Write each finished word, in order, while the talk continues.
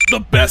The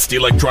best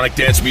electronic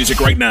dance music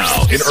right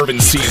now in Irvin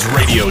C's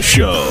radio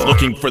show.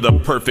 Looking for the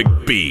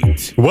perfect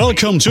beat.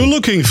 Welcome to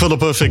Looking for the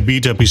Perfect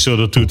Beat, episode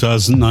of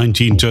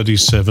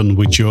 2019-37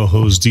 with your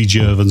host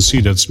DJ Irvin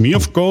C. That's me,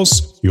 of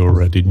course. You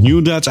already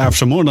knew that.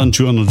 After more than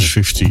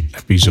 250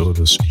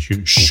 episodes,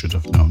 you should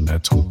have known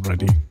that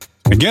already.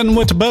 Again,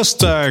 with the best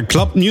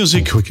club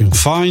music we can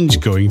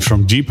find, going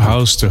from deep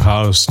house to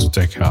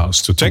tech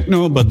house to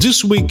techno. But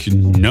this week,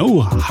 no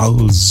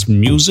house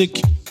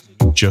music.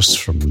 Just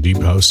from deep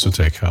house to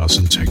tech house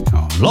and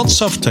techno.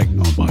 Lots of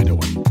techno, by the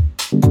way.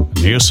 And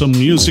here's some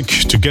music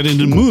to get in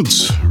the mood.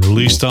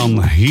 Released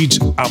on Heat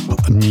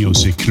Up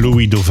Music,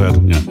 Louis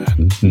Dauvergne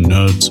and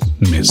Nerd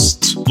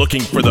Mist.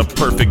 Looking for the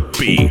perfect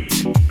beat.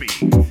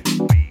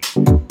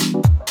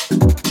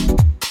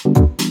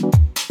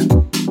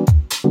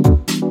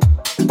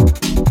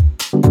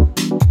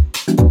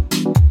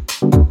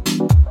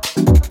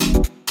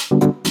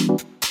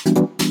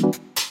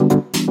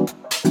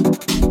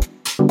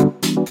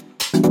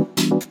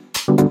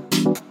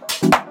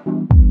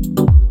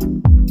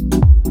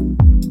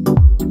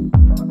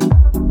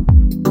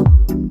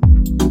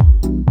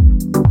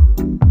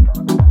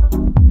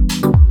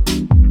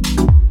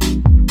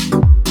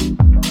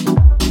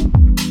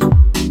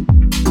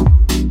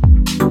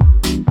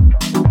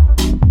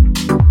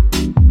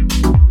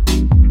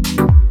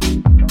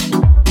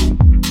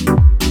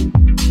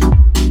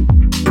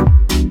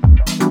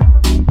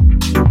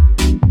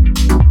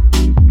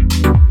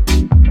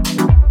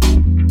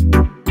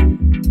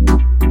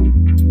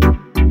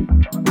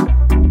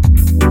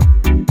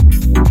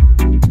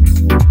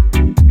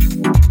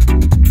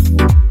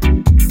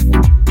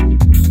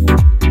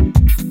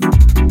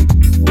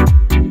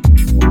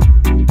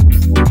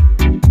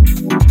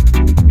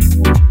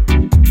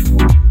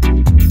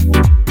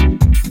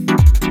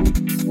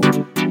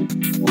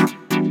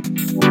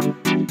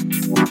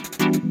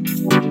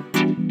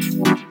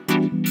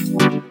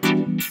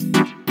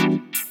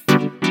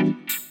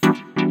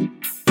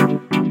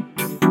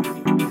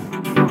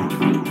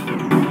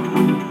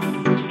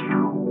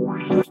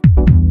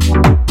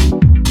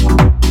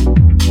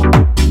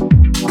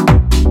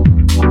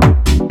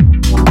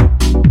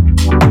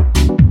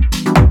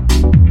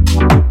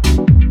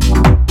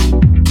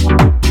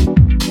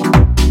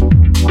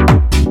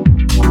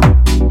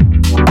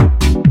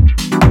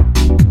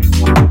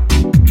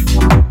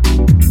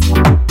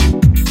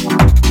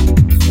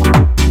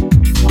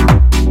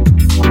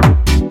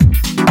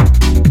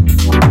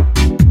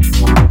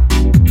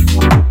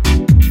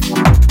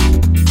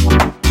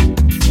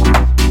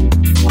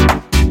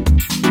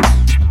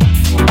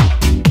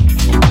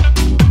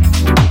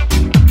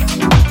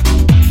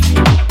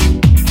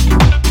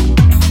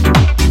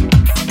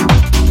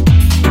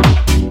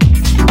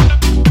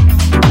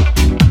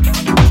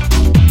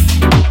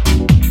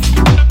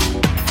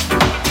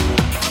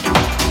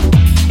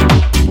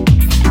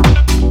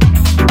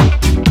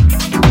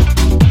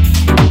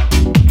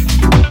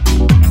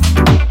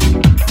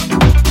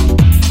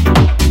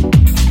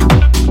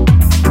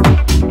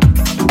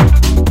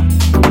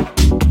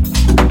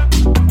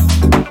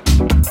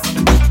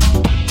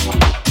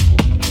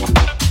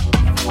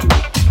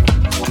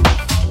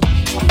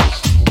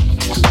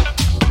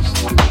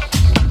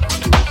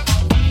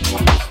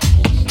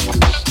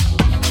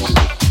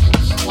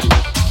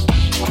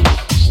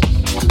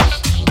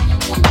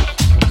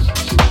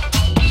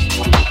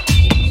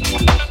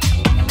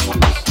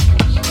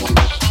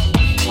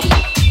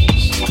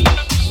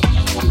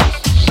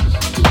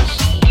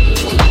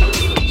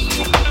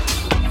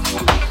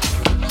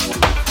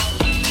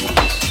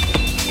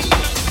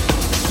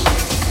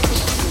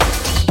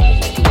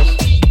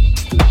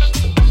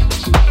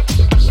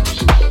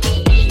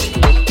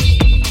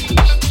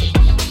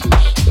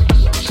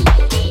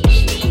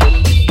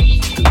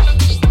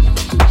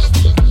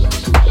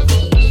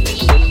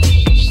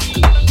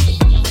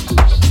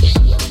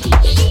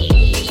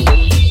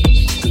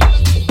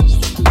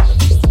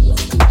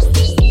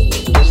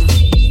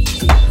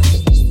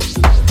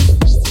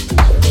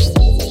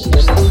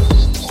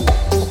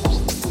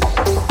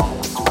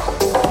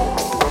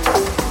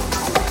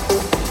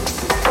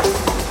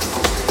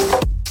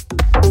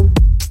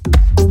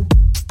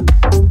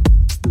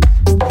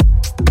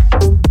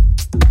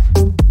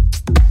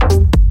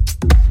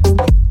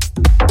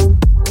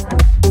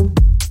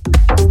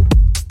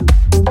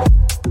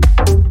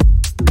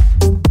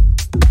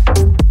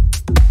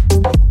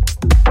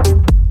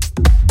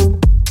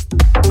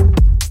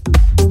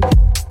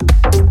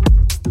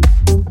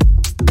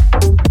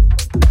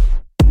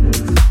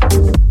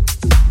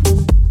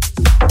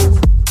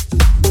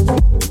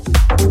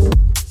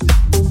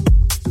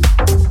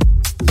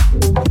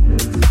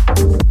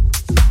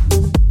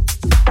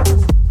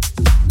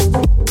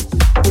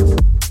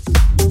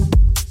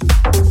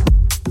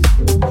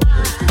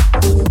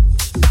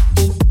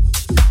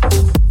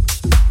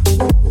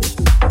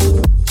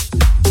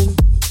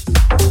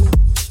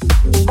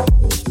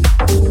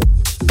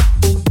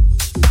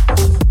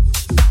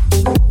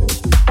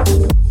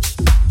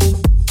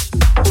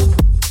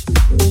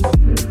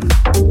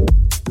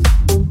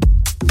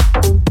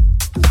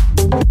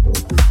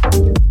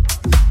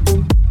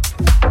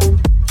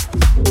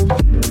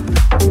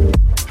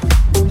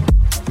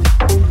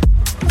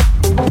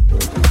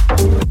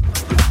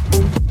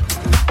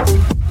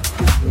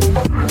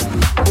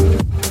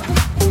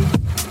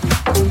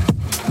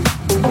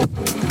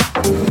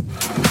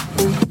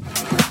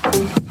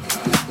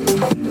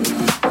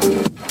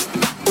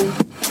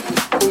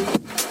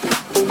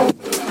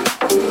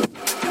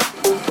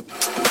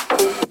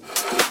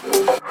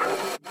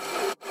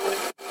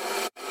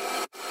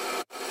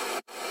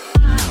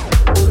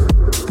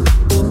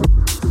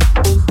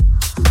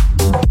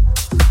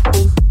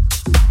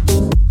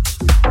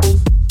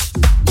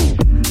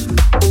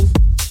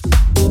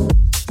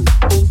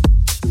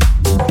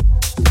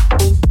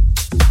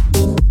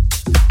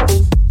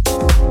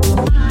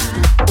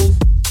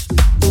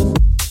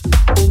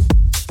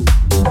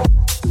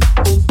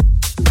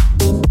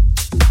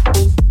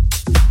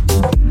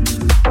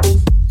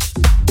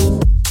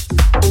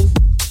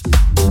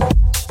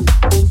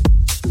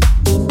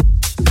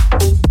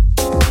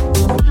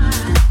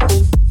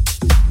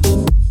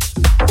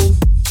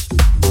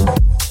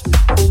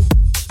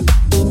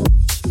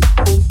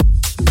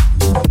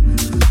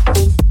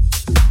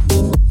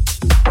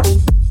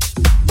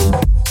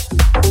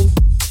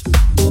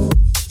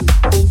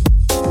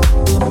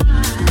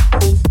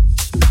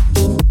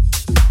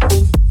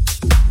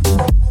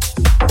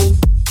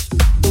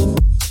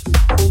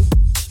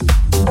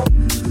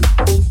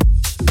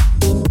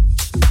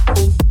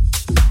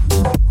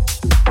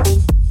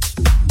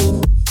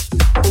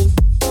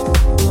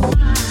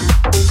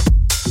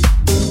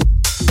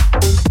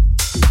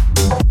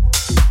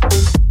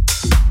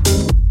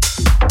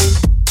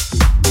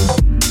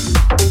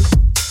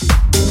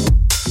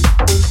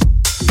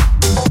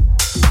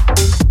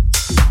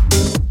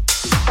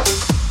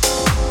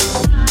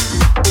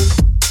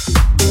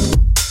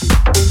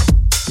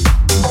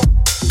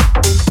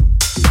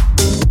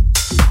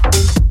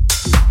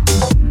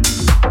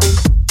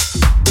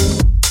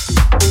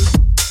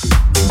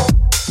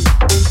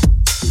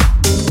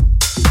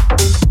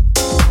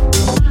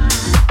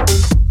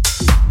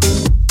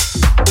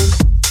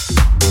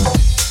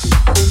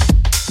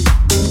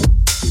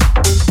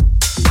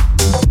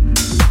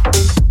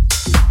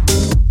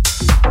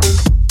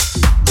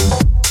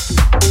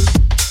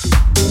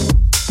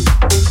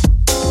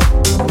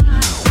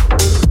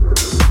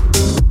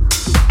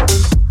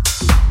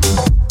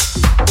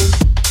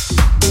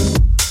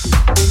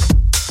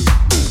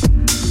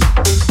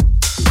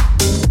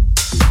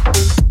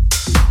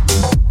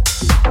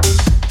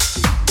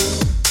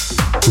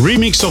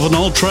 remix of an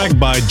old track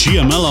by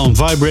GML on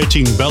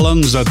Vibrating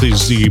Balance. That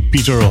is the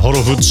Peter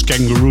Horowitz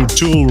Kangaroo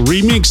Tool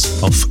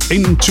remix of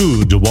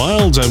Into the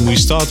Wild. And we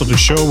started the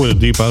show with a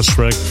deep house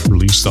track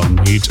released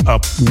on Heat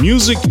Up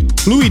Music,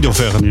 Louis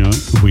Dauvergne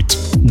with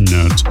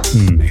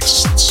Nerd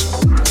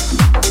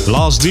Mist.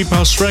 Last deep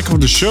house track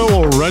of the show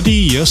already.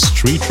 Yes,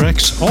 3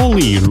 tracks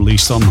only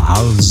released on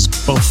House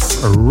Buff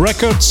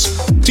Records.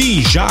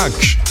 T.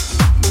 Jacques,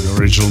 the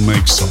original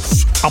mix of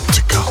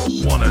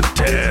Optica. Wanna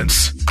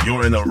dance?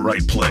 You're in the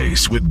right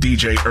place with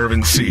DJ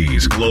Irvin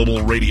C's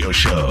global radio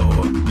show.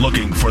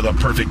 Looking for the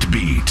perfect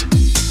beat.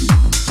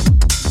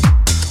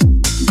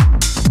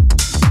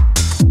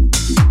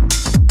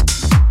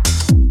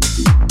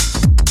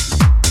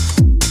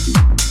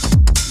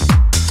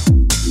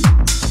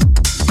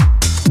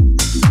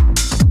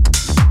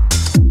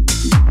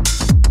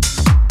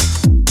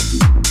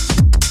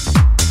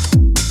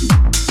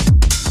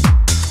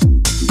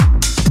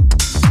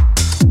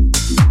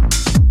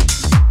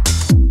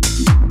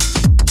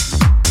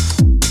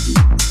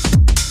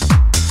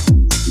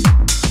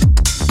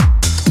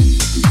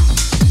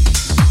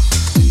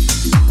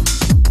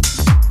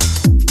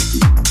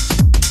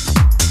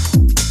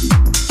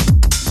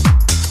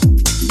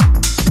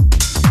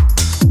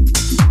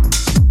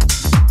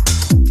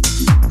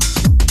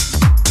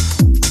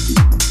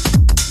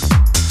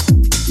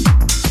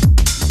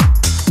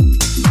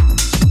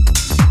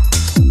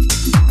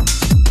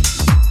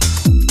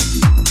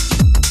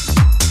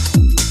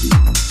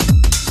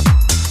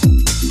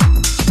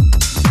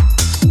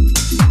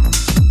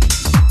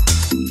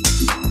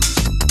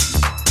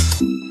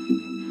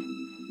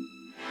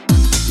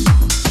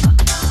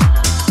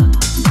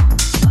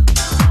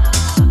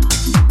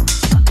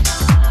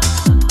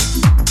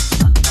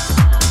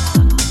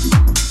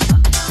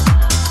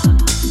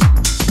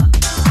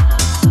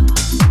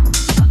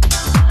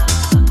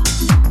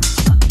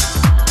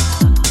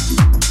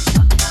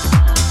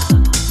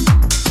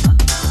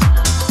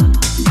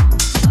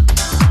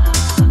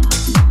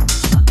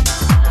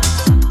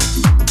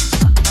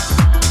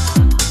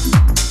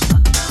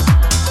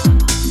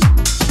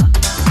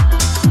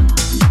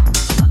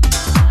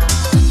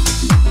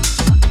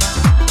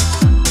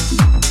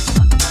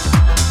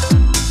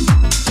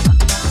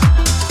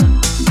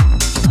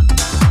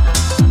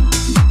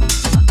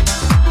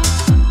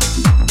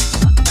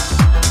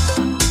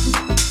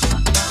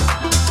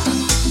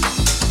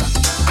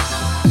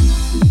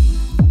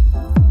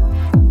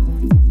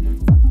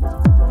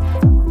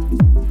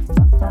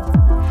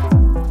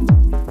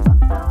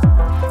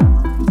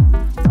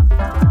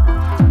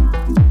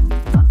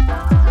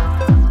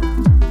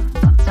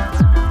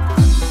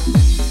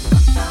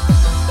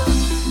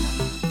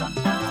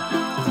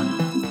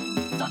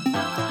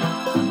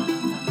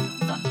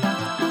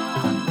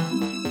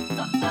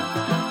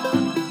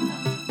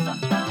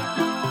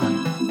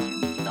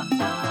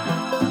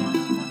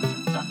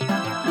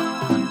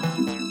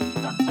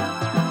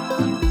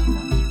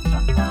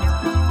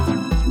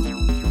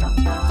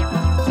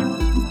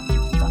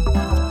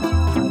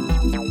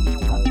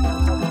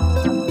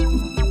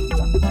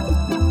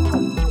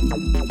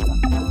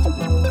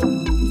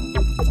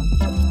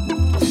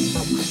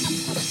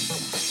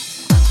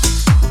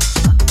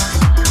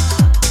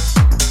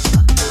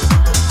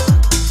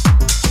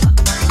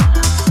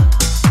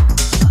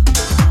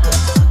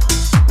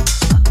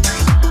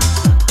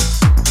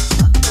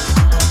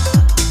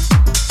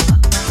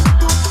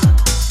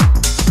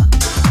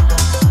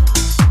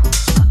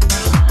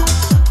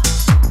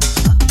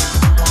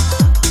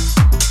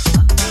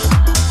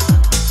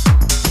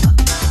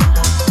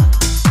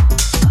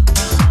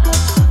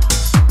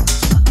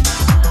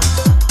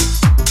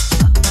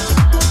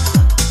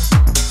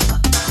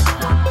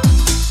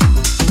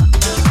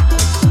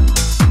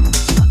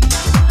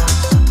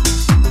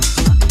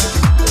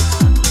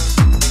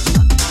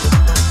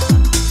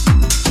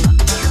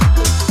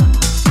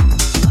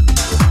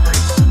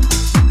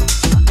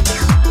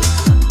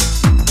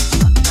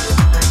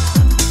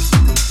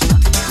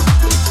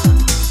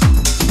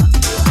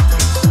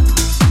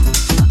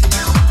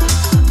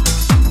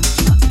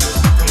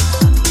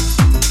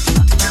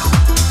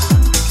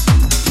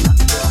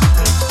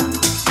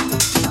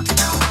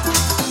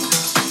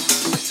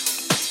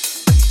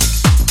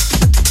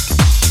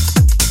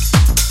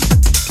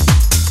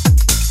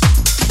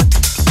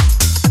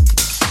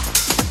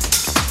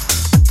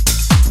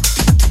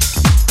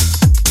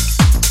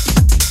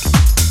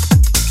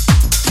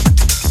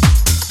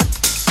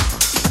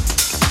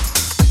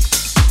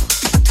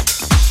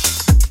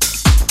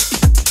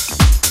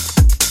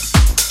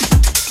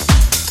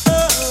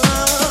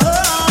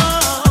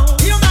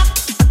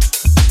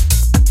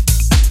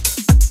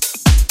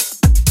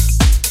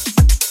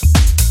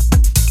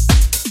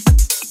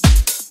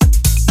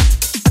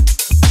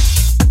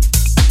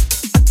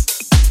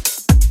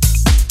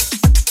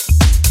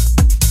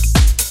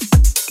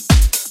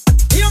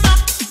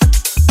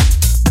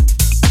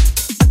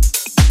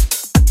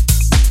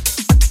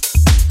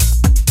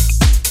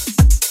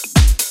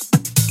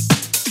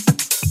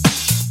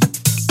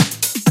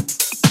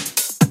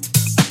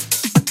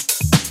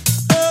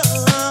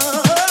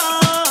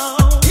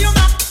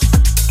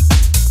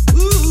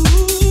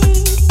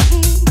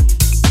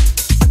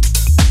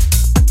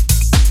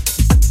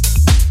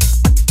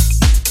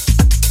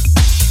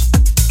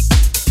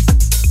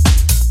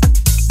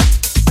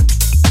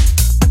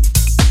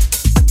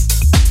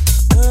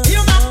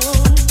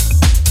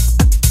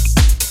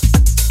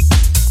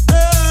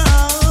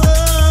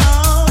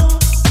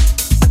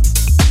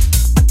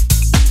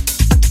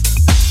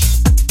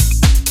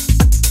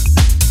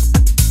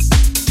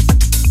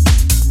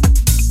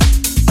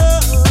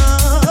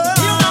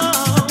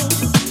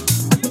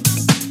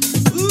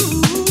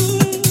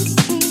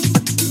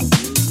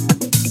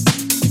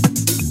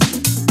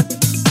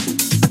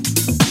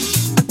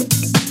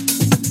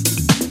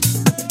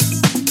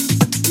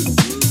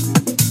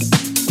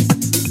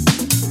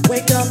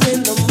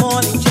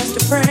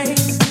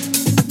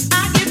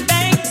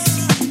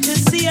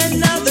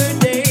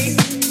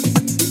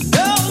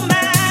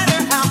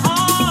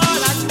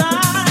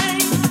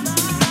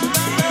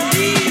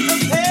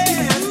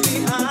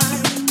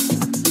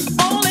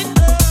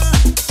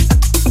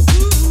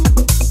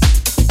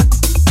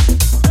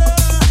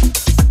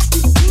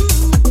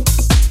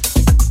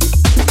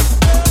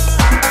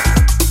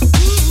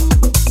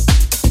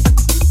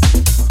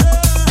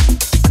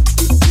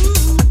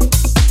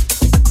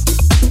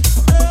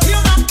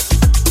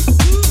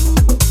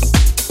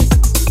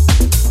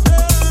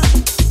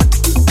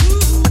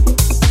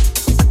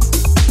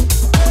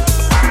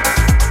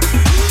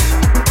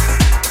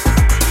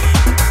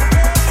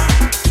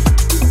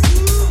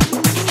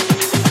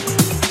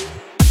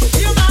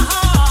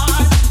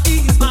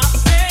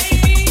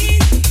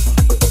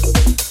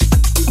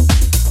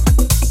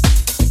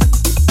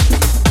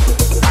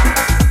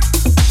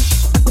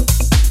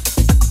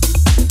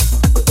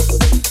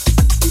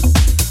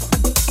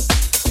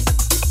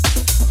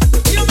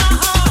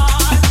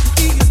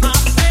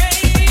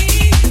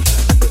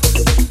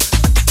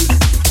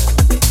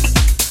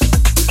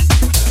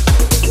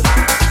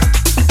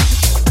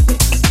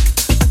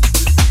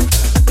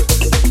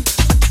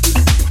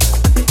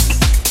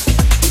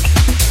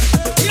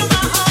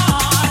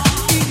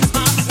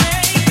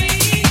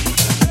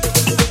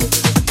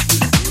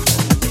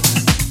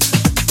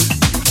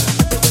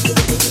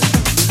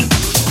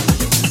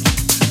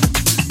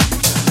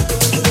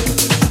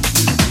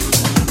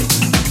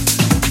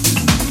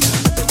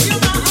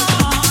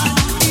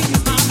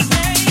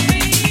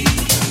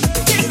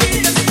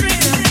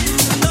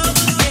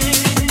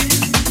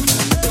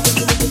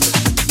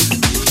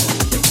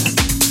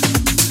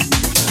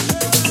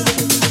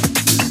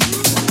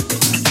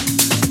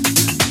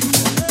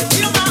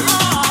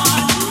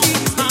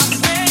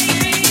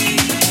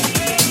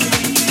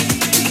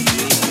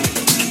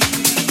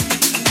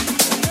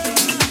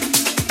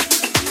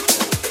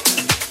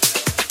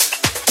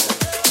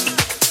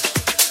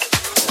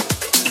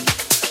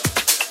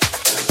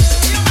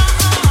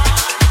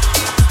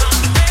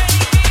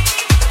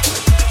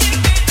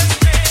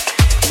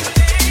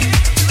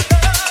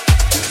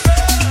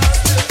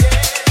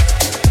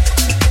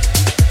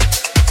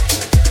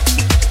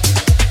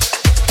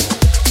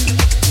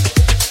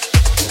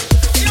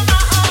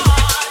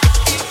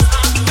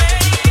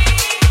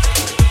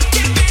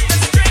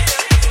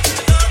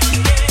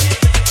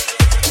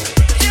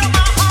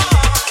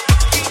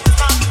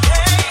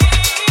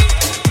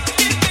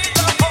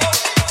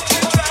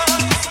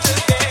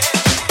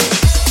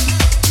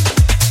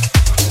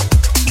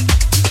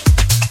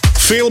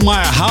 Feel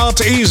My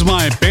Heart, Ease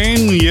My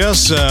Pain.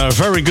 Yes, a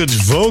very good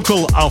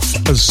vocal of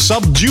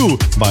Subdue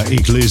by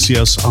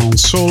Iglesias on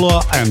Solar.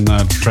 And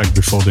the track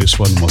before this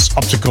one was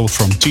Optical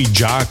from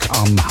T-Jack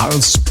on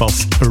House Puff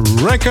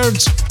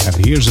Records.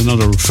 And here's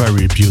another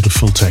very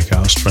beautiful Tech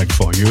House track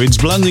for you. It's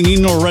blending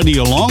in already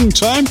a long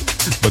time,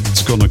 but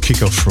it's gonna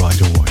kick off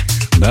right away.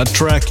 That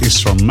track is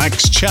from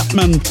Max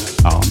Chapman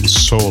on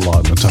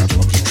Solar. The title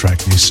of the track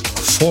is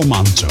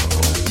Formanto.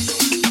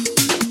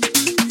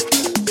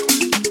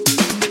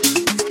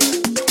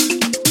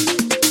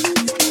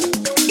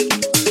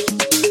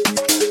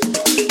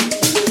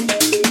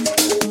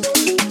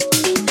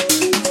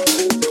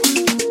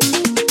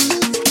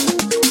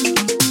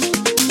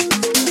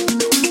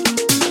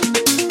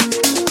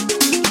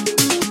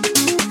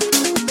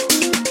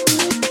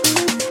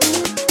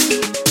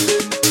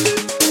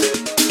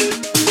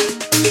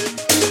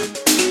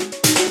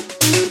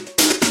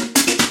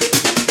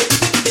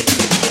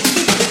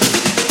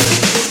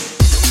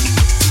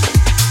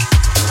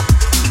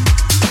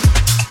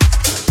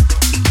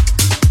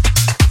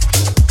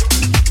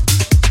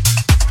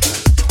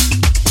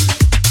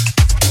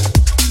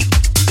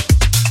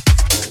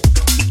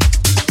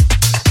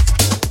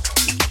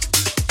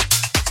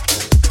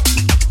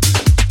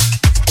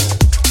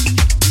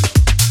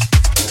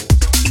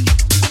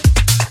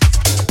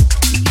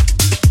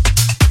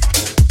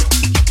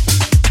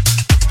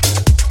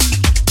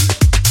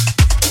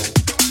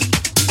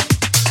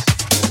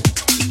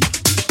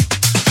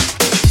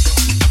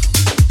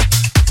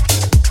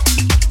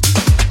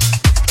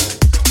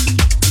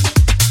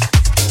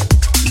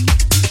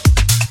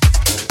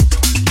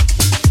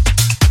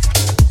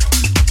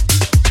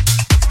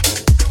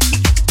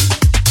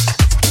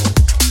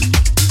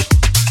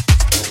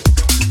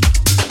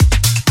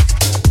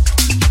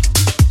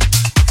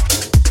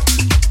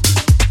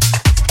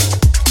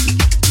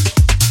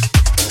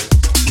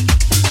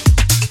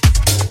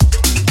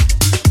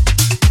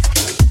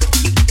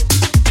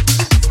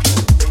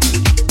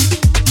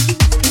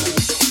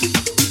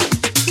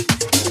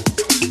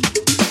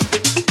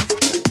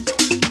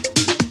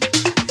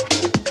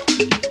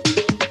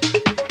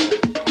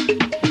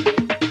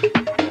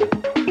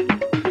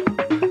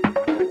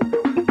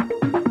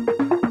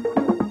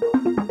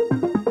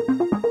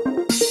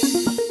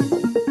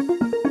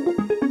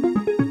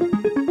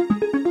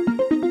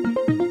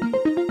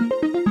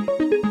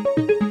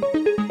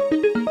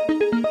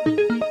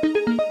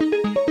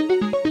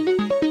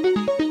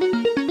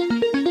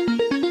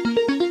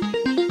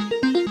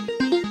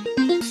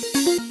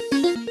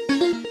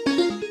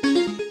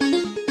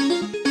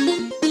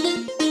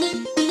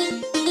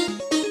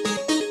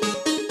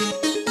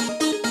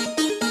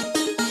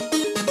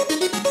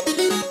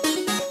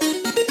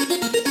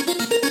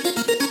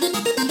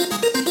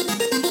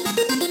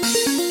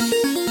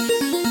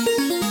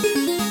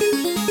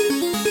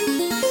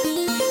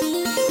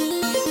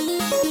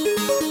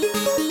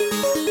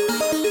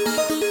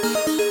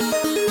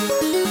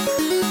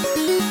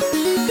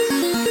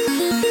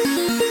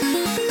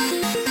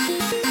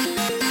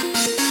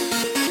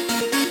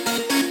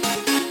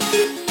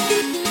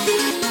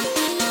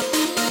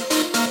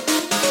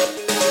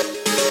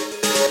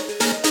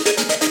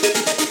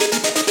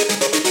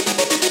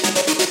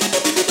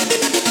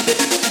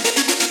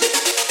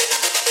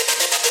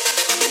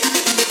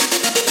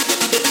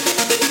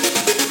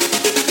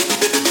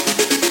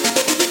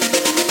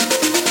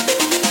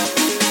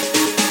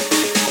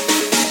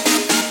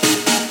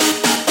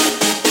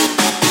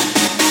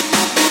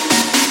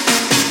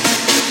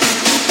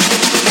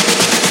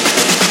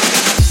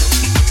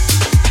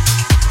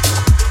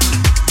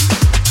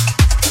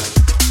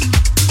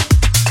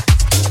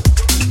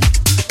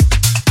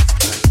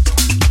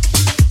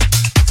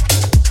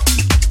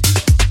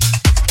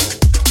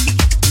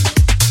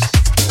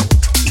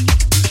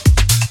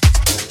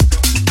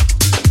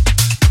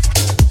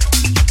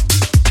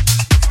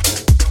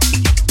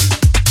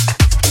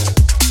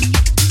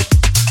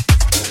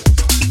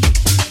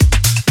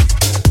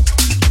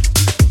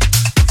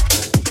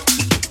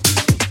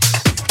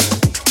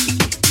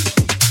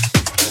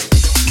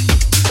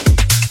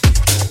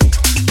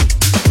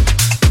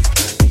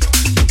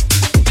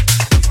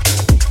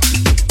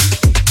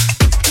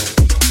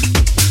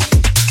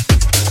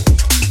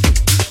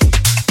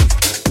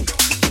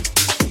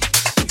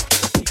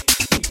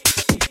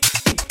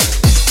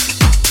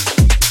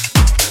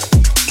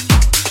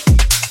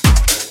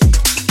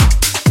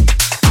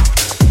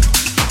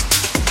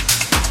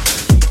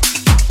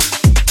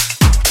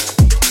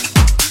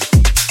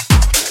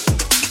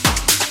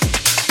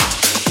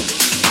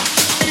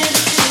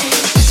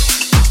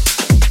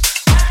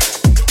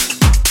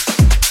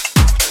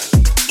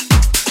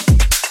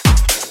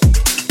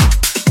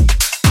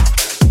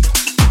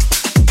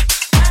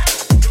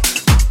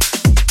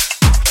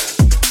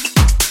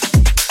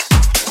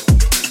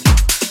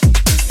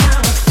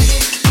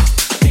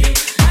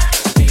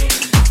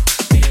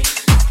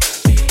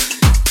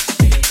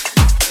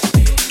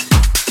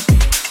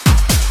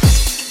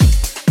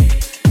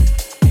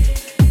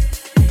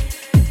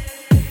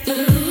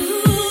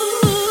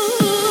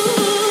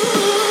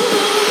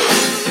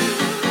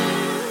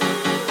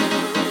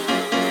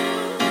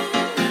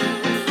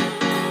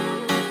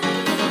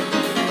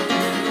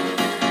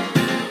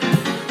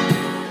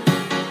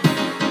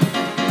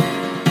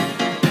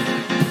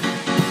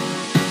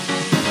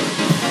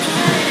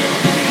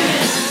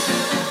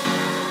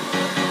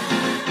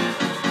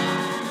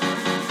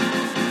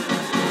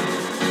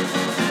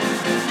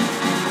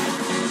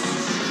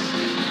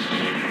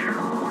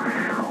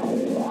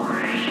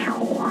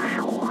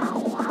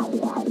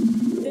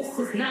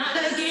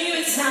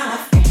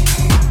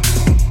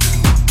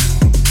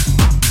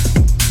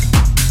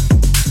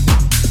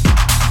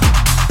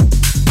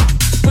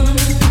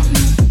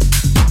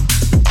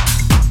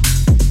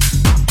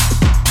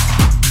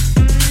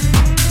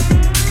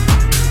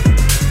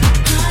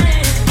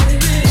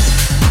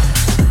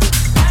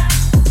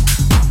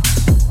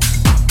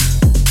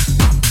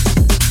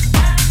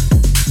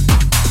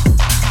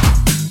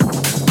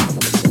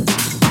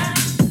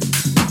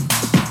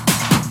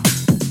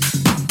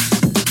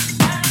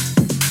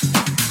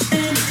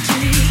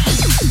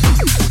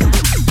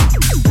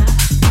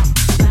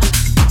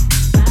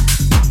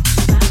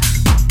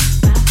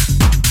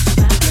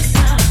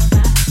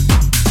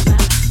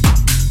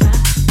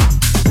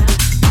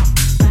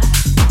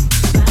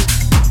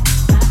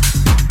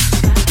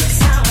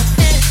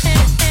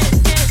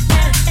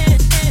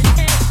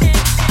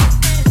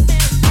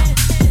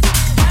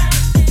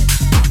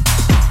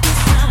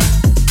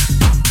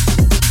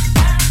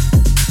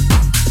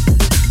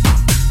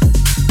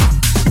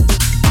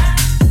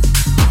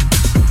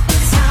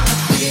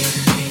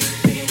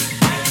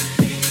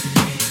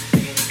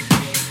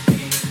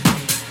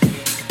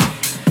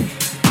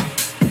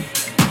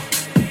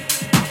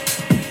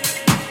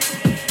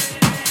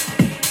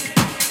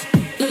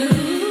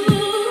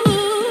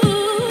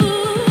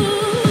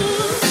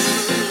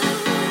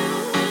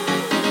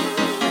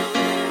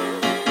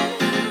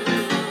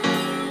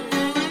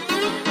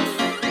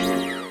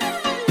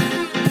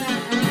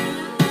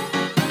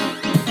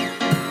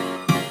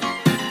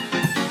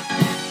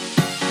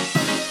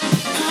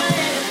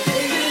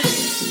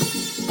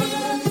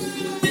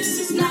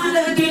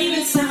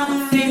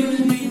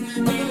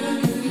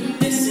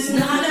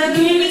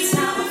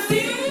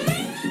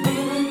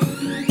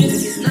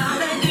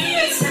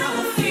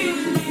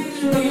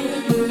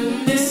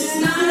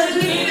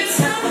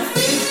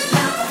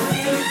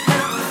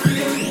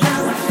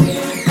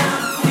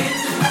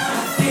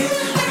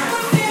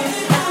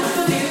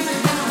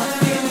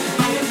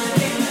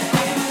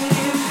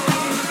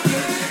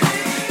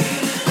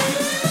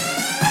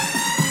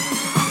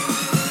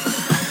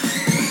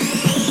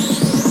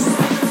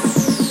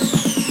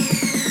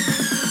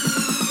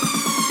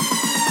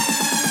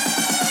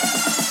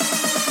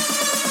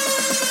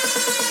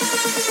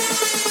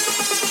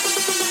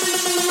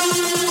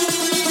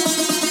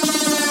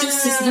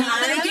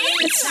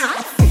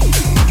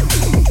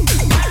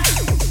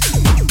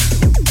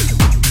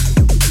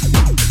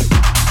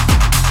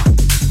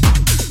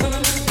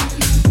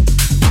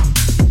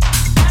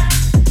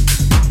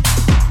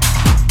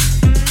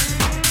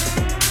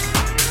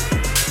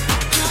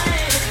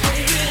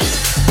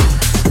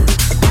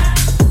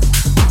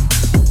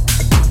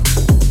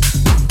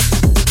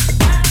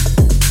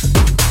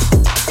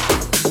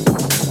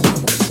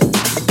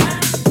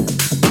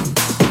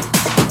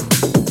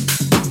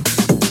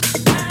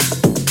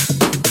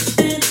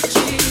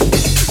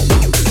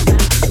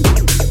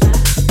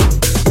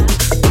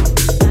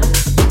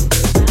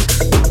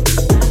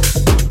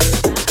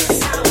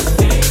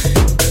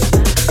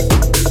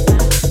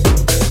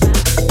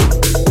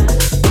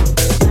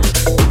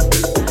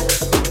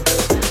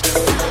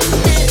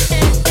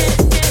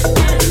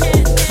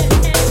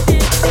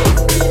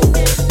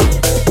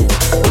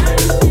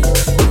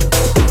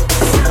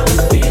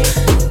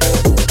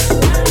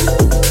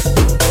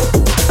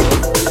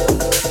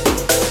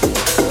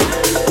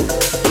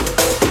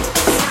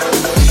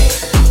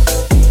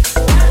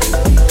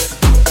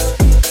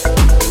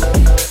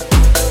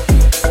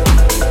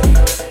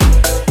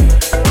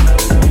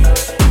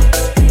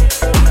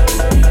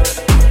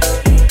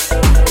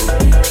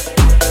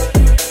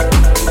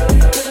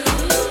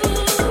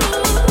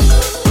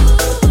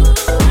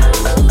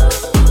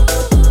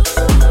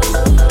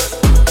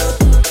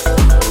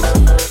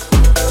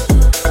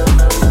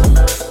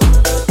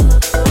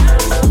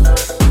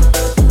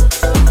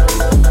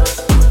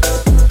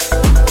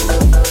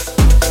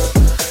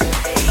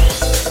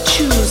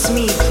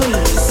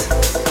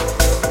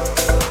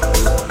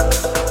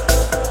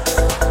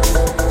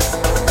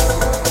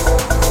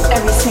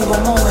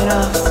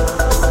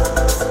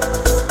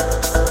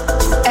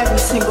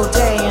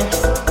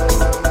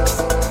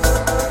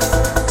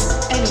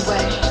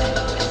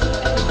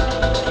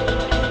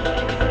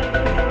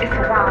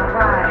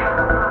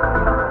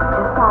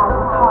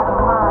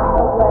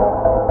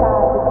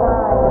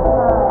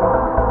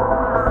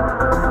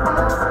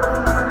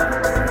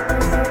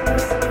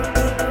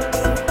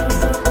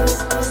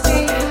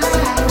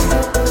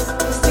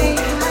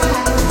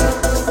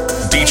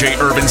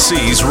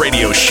 C's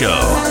radio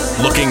show,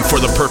 looking for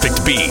the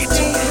perfect beat,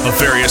 a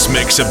various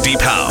mix of deep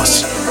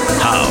house,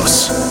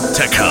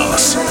 tech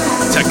house,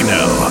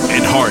 techno,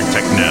 and hard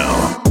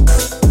techno.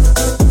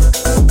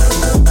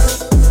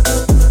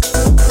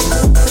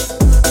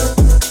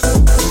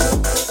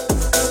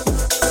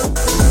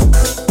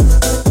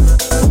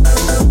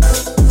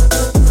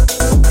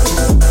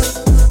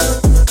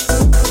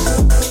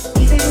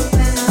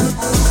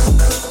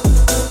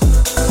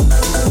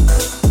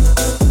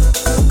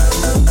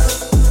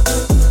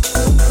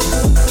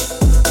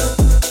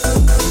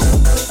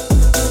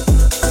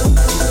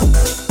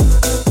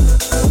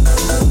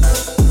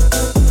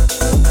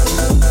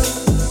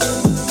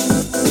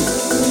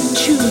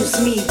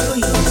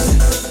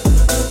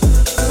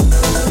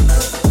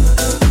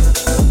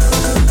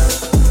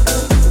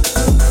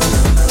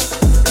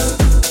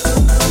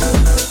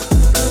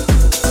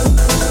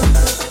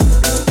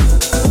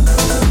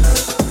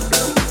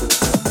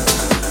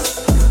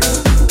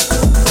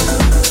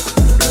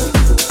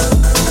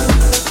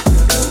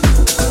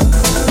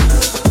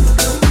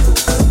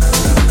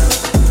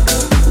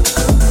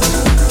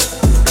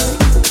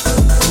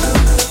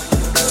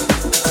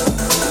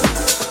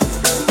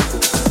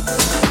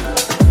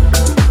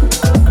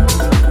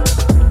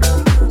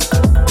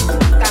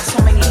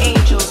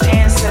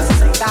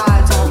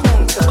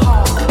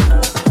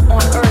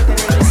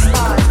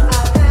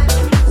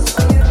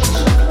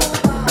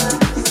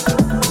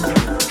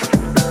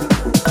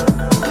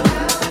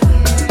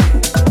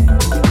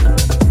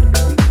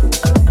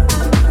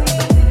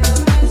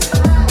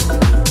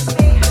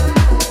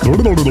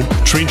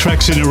 Three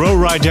tracks in a row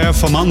right there.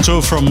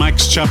 Famanto from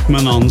Max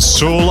Chapman on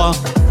Sola,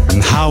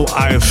 and How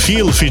I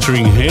Feel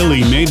featuring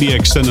Haley May, the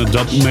extended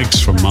dub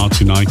mix from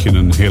Martin Eichen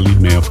and Haley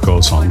May, of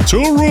course, on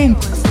Tour Room.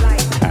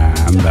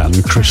 And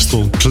then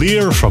Crystal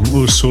Clear from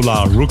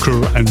Ursula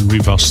Rucker and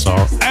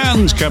Rivastar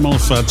and Camel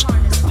Fat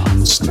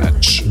on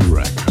Snatch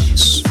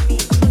Records.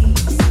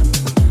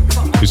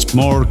 It's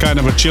more kind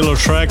of a chiller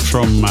track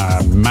from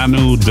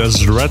Manu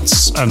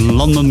Desrets and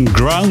London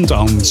Ground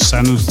on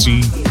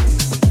Sanity.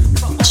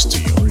 It's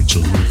the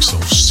original mix of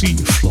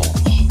Seafloor.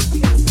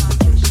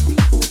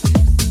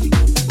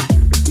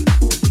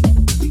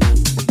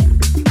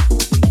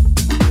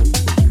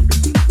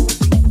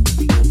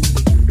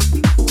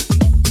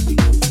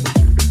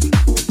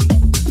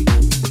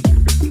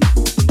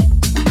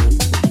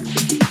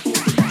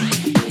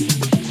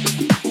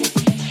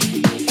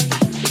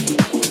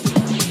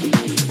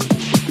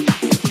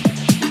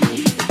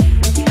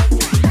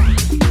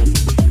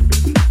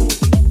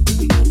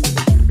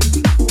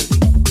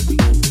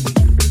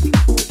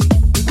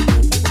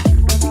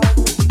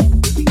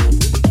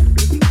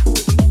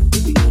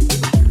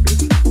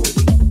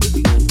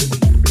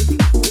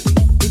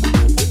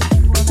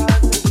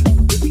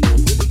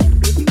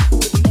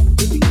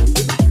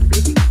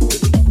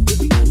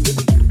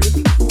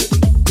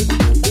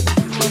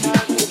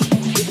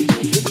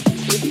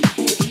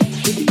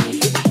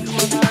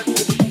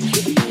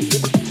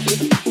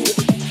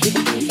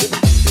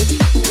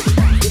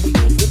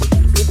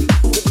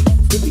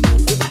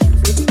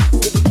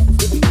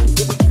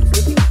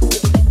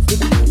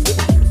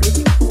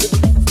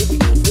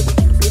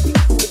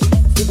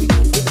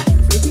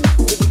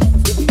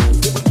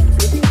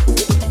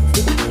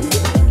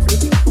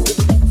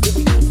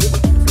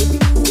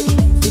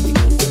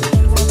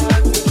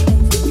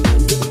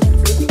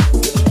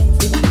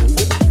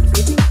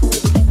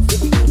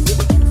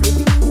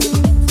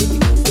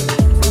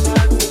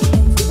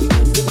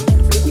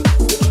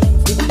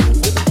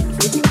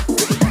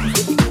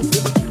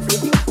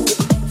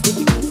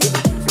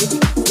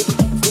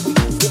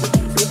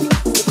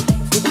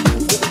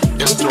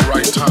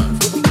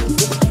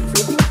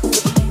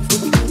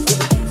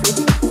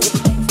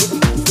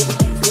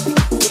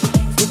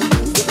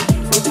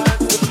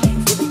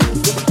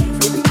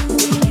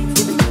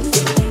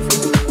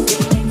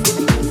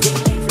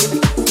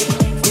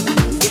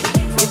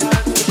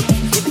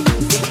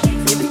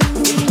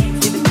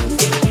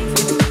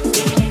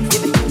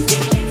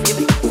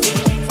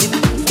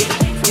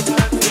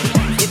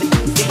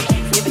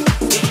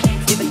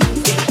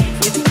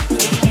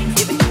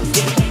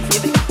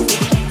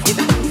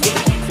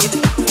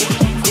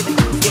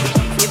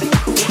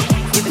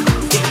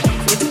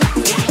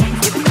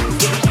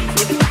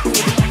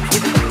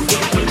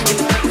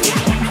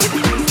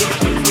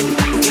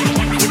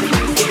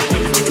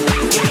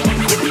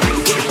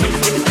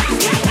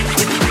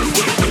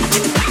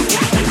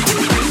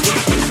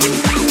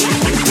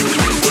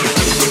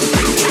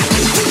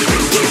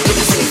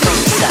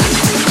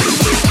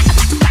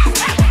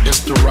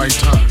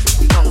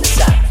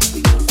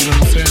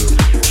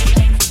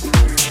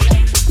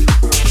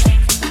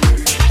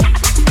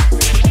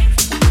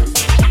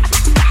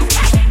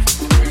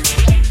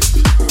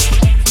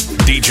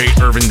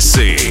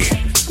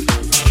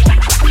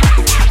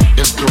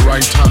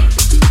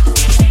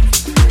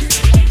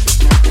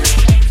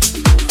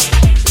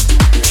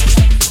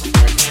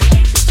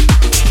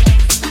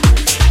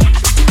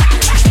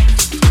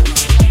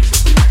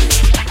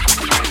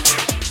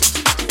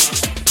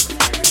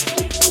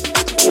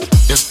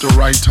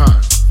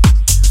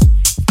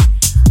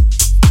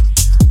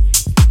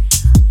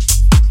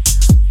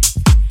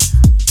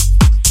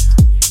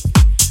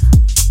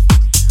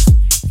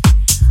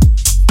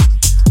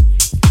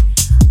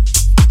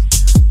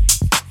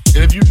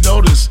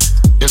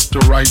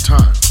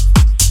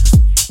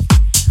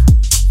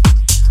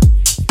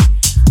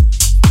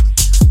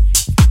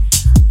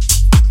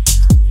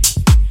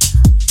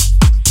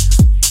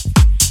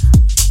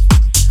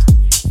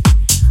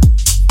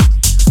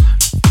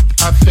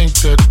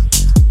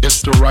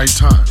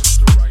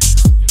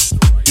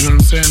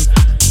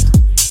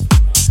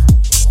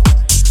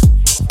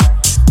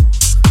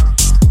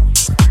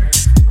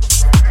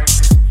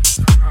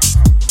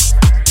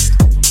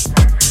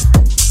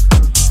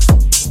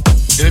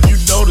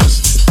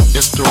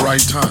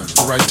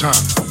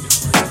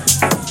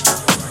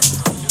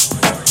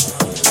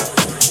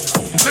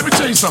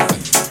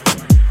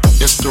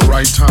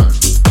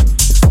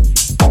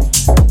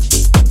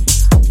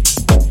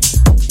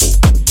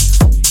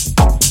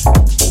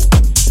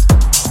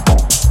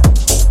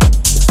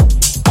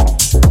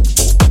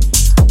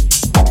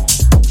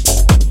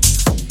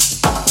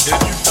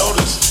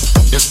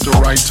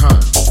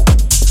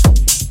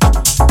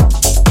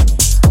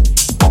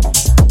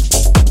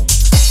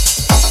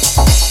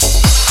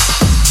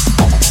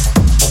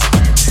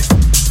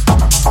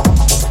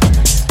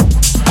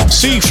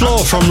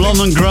 From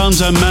London Grounds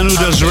and Manu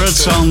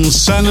Deseret on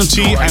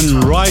Sanity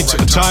and Right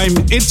Time.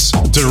 It's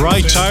the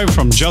right time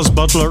from Just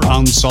Butler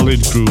on Solid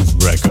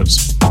Groove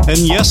Records. And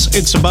yes,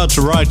 it's about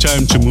the right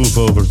time to move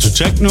over to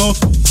techno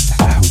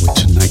with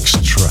the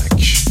next track.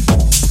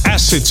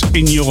 Acid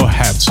in Your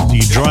Head,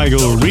 the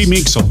Drago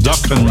remix of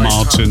Doc and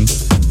Martin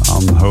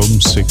on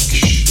Homesick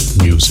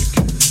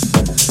Music.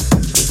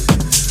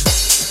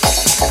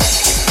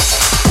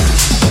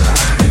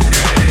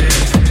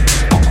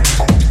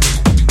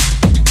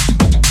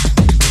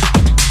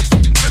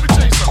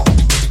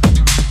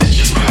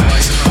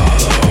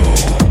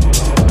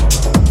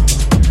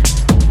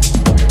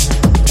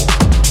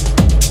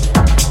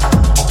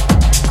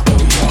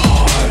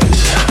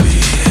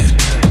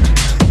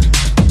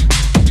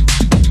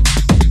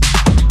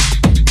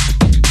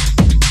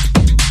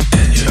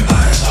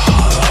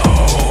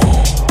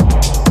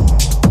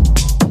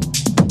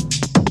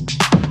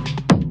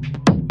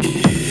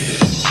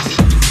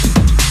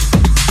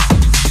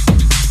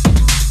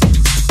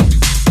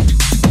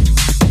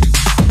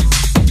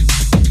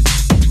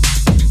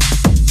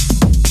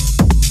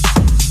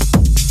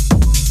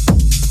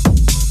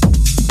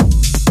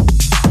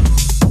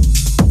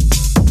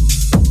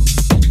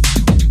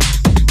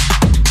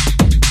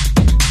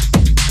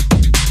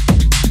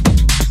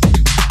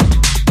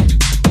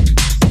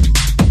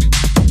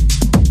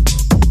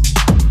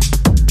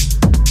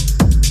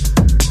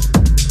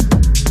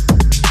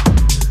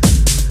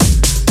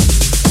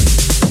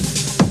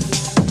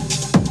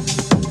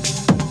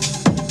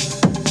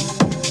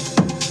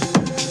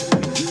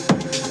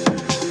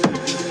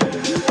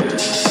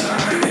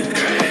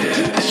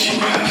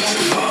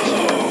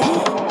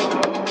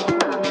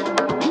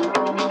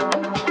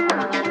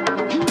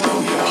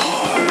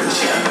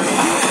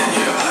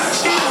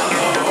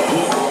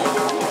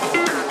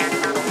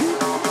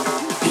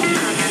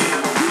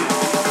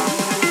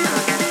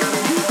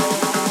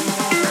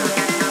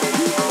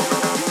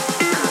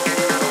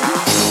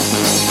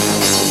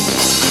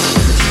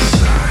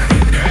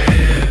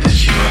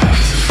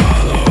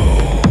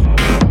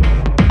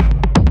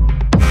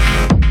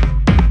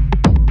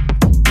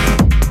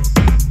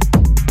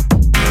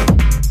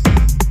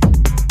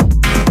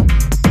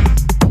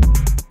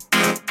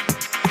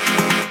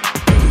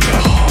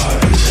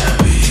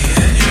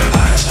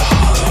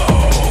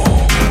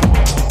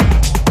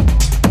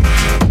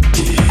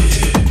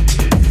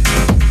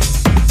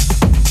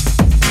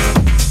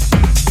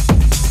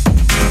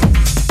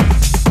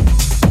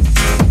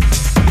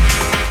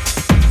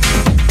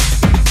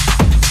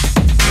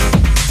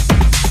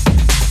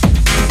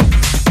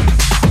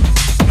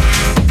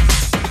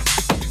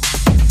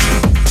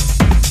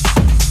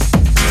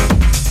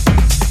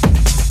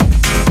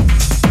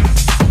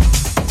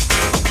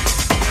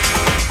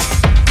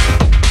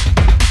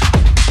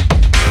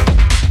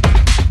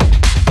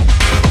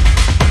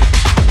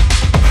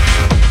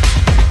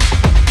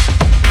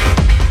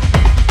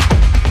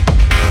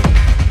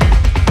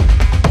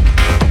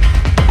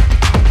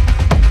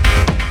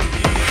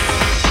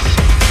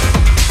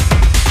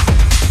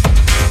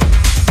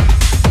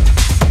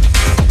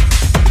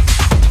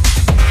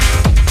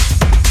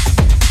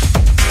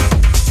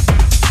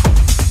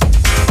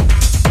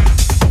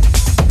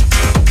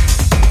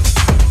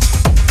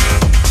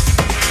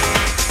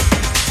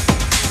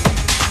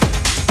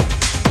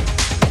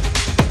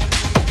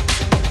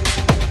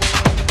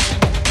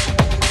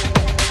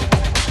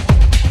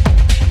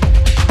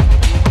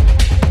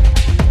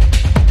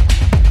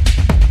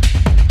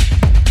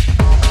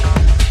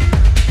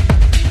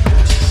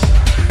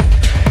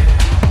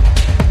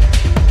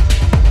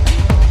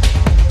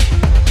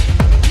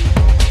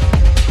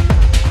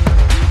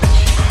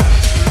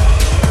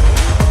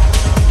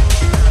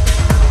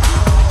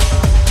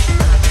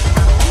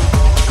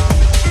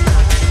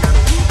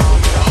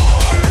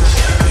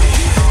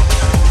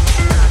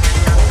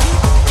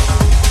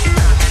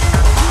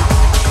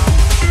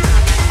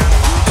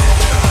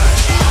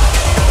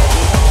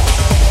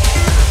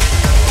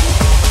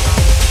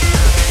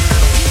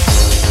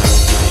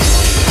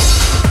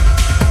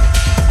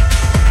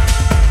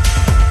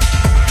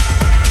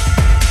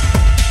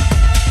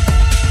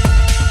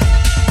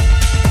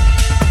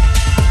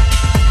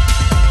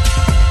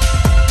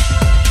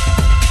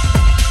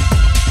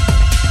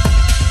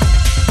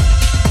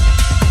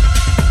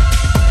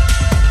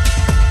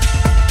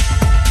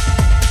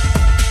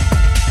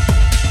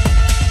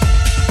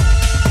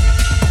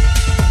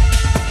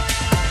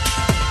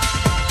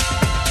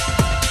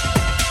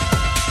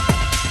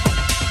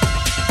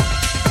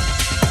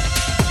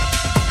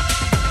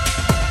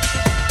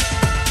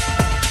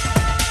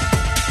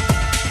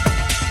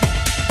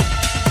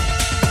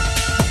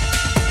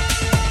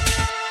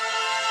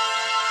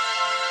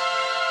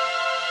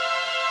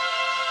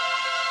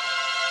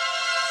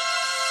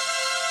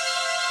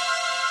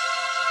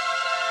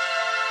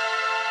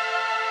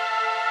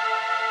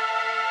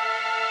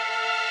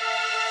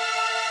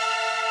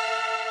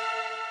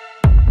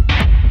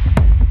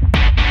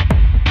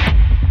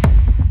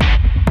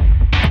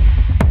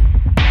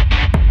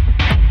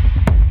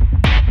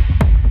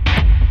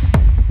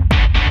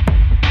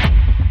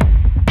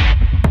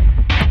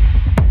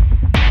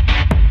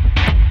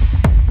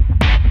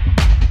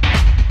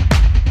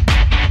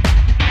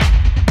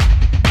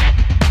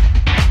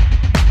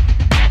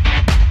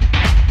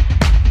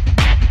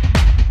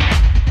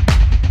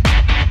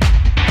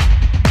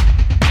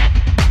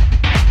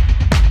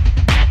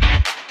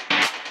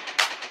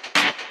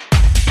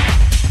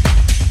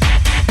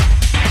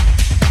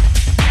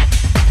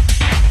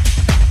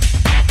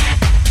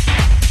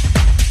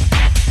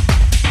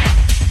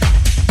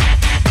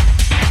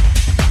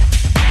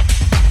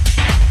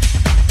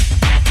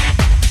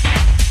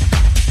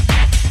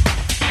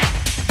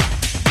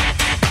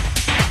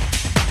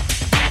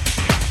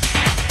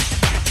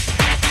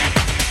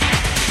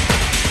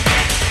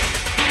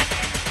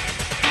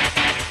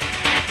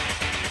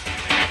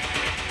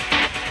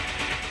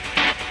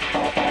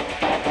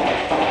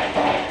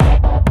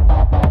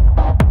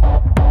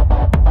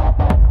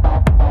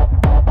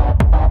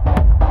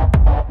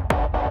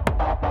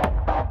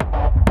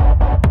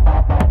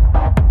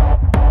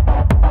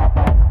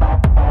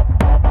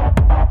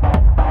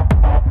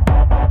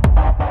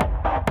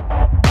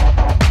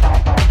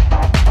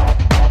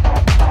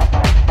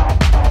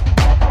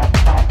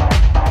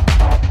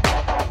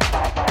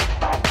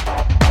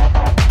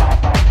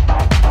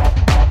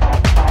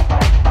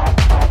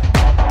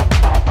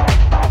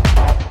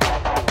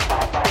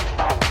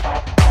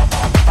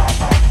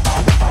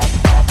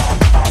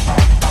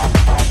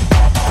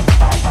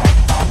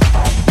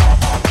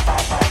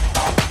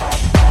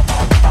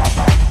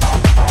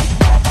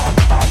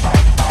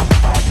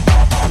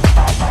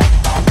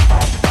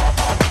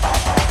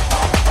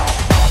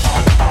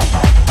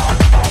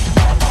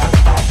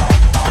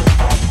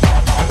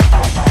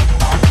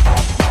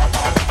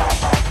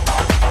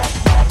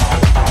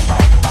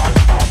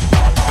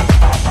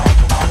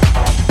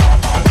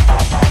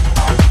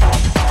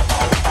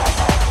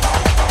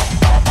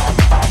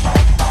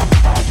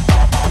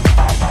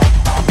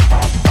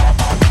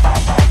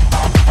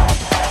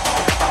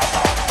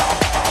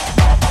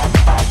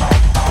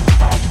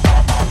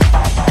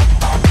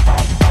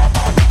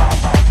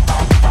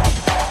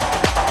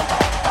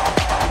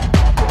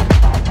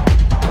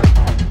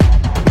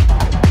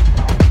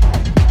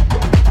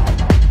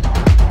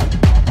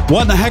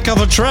 What a heck of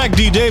a track,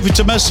 the David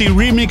Temesi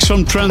remix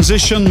from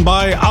Transition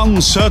by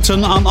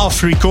Uncertain and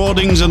Off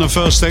Recordings, and the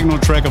first techno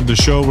track of the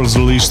show was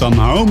released on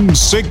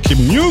Homesick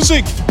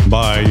Music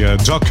by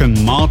Doc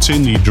and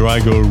Martin, the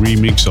Drago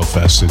remix of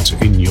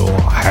Acid in Your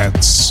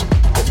Heads.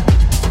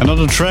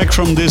 Another track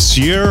from this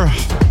year,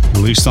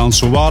 released on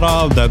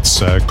Suara, that's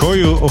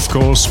Koyu, of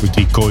course, with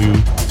the Koyu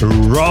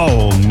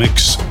raw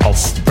mix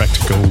of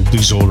Practical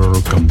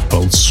Disorder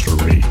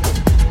Compulsory.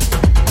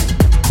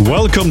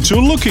 Welcome to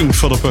Looking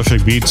for the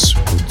Perfect Beats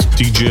with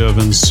DJ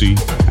Irvin C.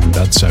 And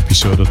that's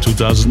episode of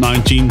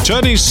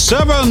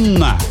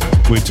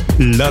 2019-37 with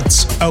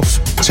lots of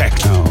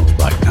techno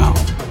right now.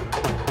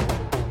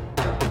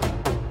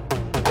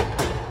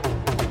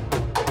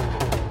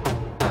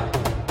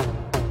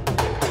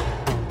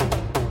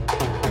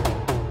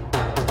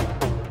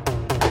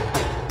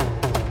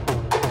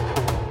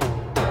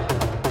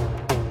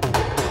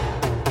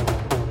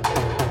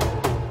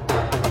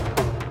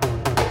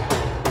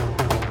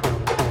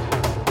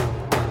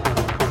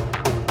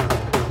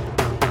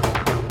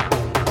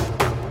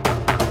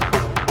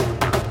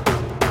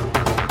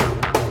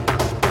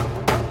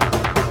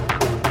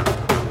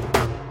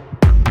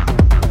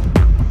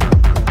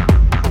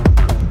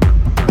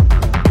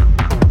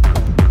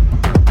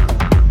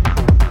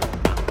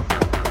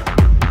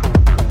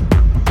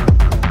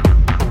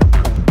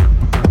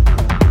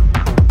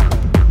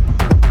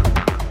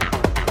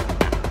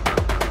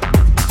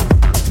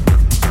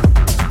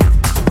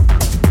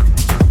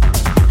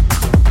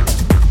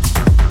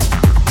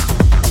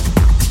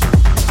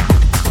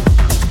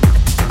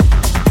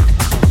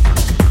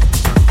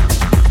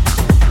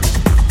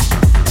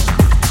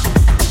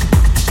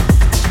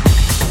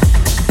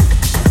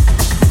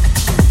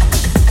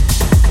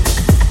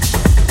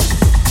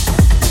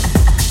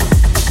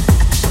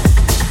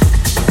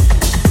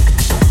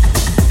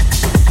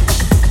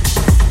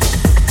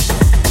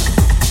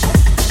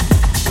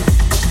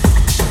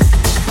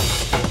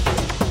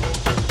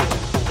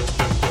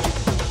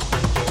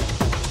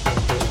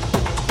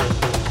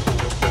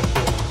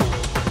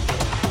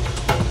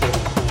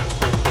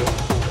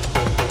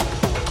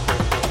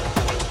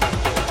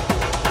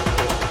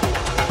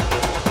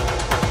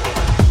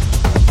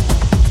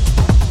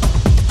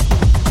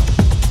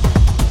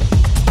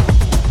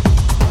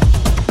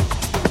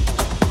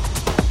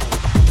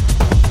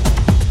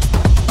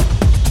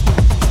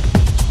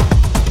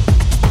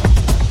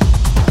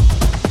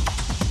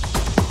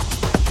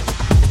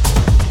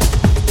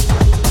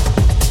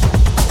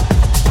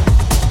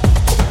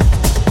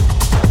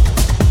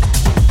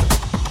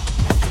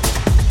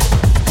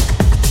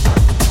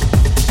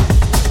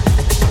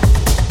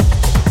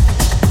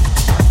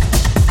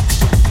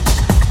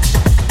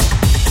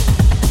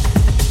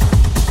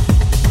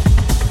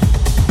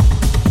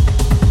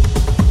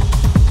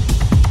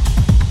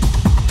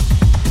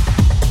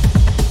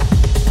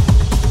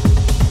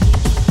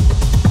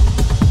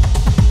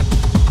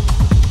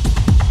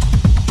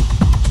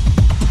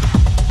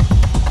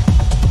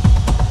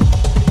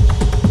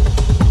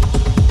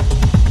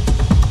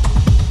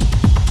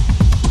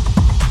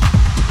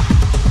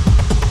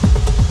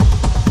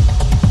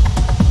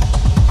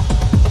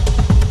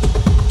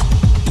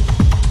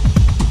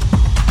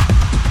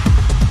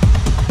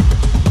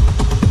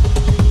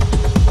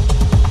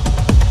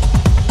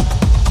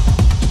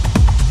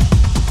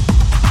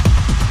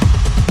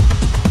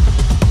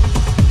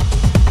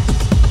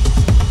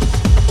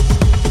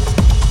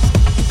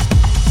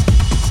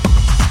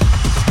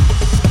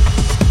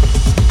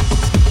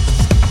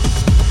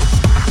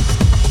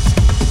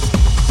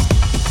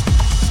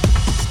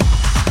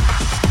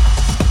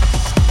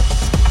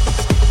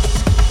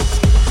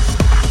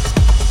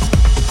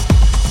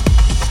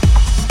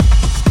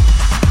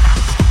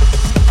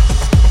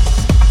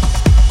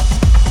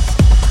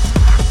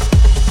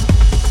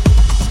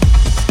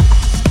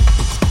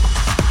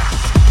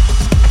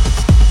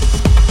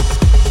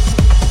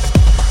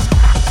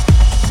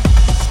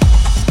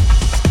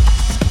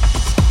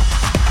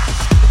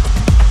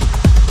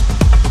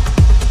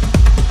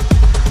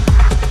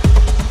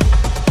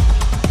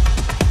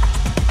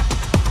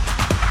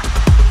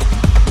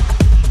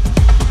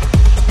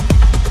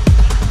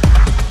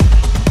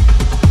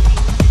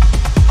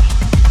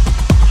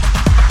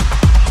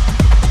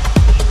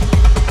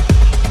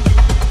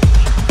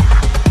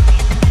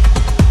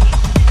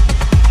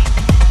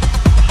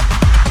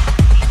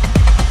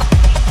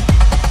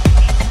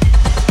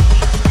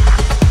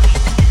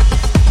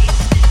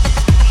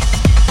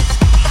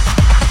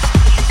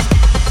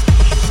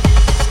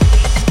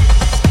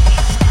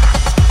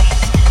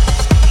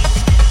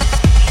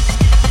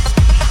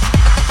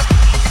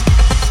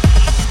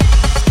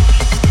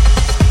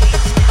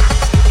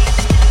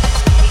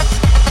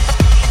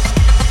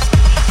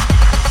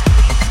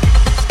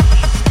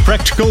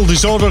 Practical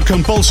Disorder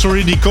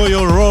Compulsory, the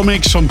Koyo Raw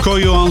mix from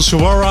Koyo on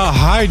Suara,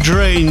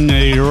 Hydrain,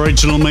 a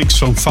original mix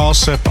from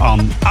Falstep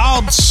on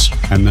Arts,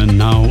 and then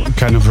now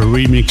kind of a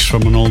remix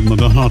from an old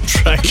Madonna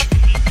track.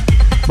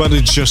 but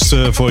it's just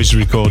a voice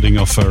recording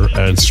of her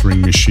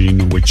answering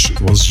machine, which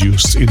was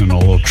used in an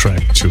older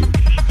track too.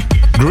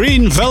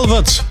 Green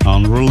Velvet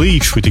on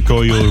Relief with the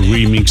Koyo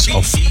remix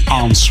of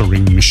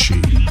Answering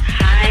Machine.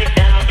 Hi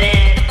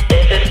Velvet,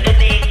 this is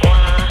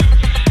Taniqua.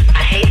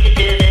 I hate to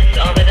do this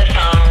over the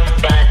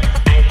phone, but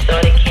I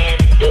sort of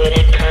can't do it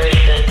in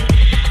person.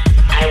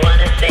 I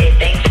want to say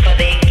thanks for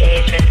the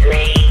engagement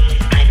ring.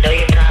 I know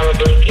you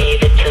probably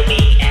gave it to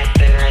me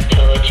after I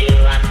told you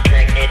I'm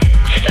pregnant and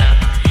stuff.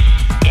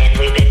 And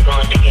we've been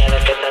going together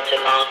for such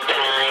a long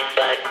time,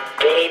 but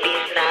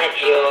baby's not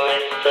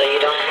yours, so you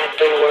don't have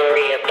to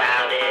worry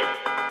about it.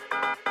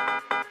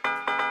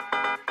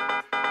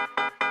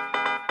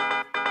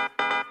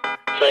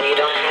 So you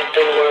don't have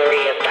to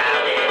worry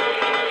about it.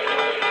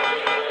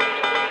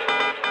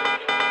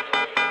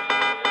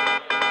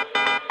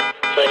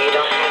 So you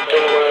don't have to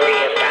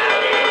worry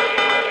about it.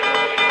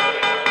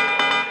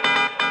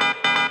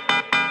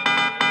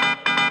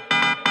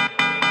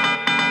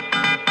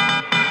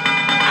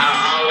 I'll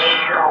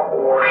always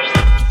worry.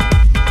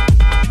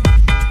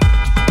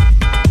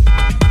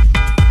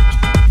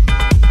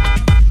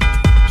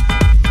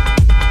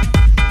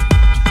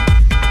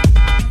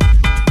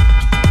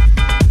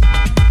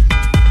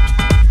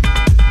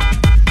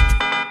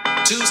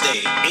 Tuesday,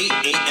 8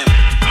 a.m.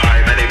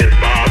 Hi, my name is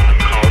Bob. I'm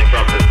calling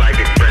from the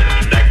Psychic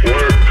Friends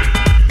Network.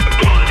 I'm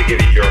calling to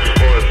give you your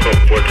horoscope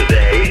for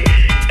today,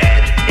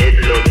 and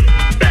it looks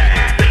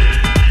bad.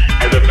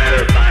 As a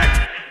matter of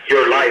fact,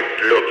 your life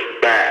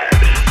looks bad.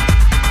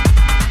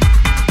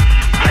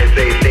 I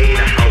say stay in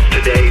the house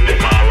today,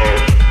 tomorrow,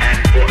 and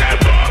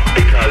forever,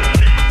 because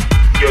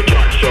your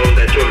chart shows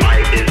that your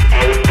life is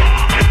over.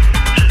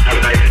 Have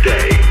a nice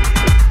day.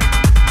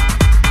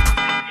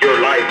 Your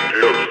life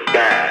looks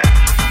bad.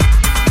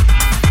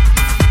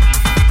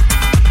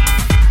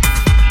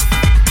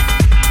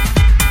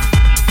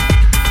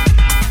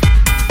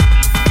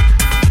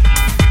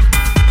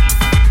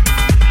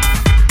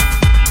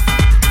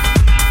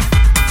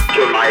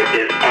 Your life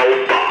is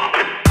over.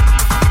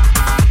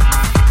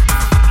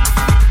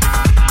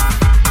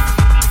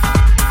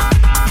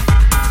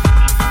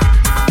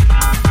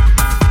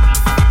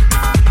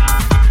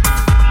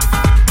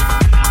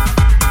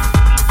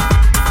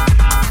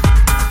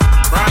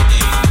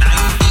 Friday,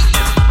 9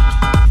 p.m.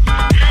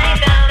 Hi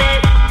Velvet,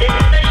 this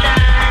is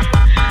Michelle.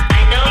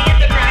 I know you're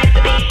surprised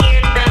to be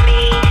hearing from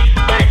me,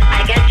 but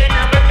I got your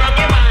number from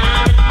your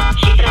mom.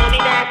 She told me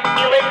that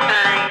you was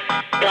fine,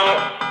 so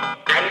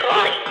I'm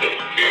calling you.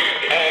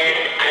 And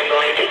I'm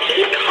going to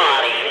keep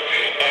calling,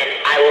 and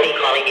I will be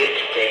calling you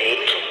today,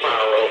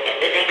 tomorrow, and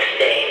the next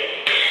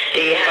day. Do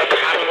you have a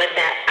problem with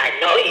that? I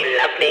know you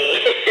love me.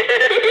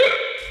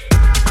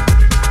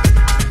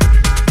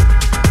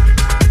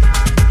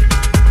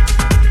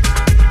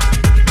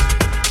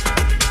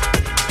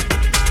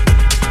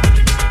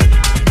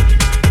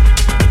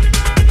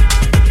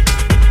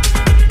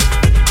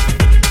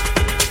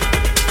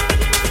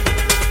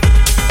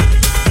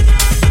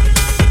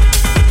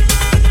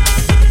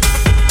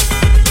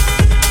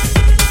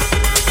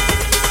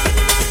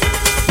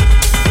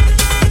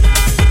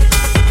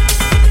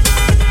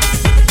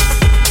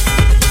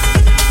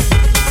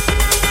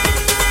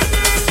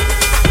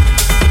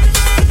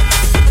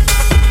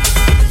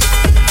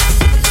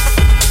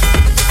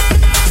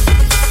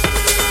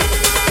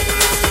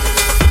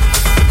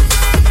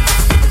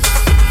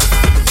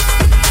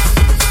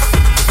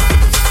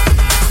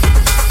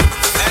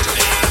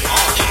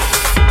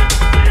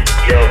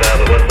 Yo,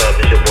 Velvet, what's up?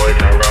 It's your boy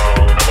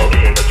Tyrone. I'm over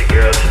here with the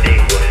girl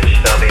Taniqua, and she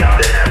told me all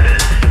that happened.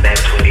 Man,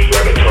 Twinkie, you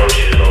already told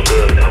she was no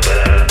good now, but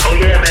oh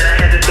yeah, man,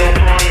 I had this dope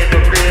party at the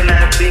crib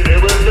last week.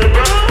 It was the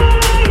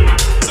wrong.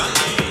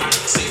 Sunday,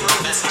 0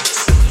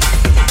 messages.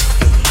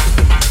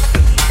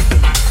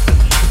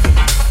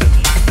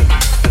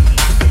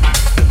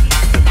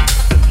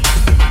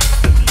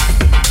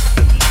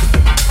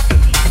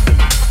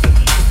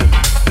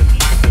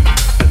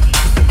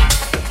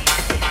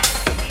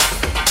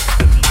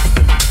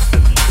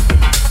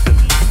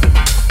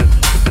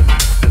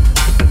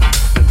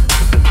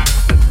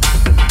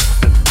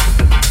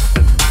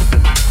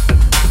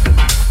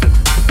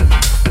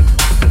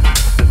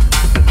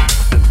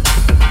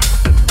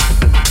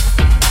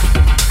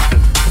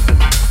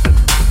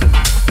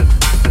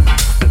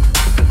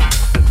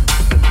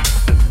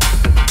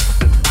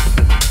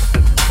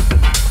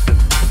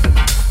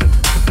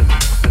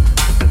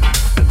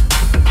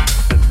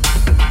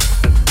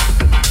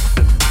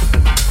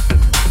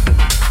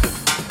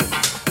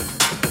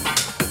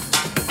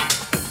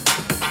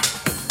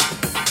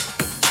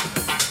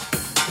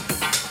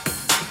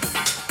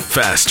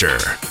 Faster,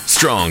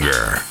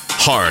 stronger,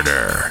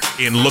 harder.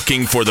 In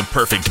Looking for the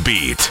Perfect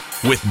Beat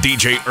with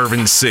DJ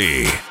Irvin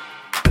C.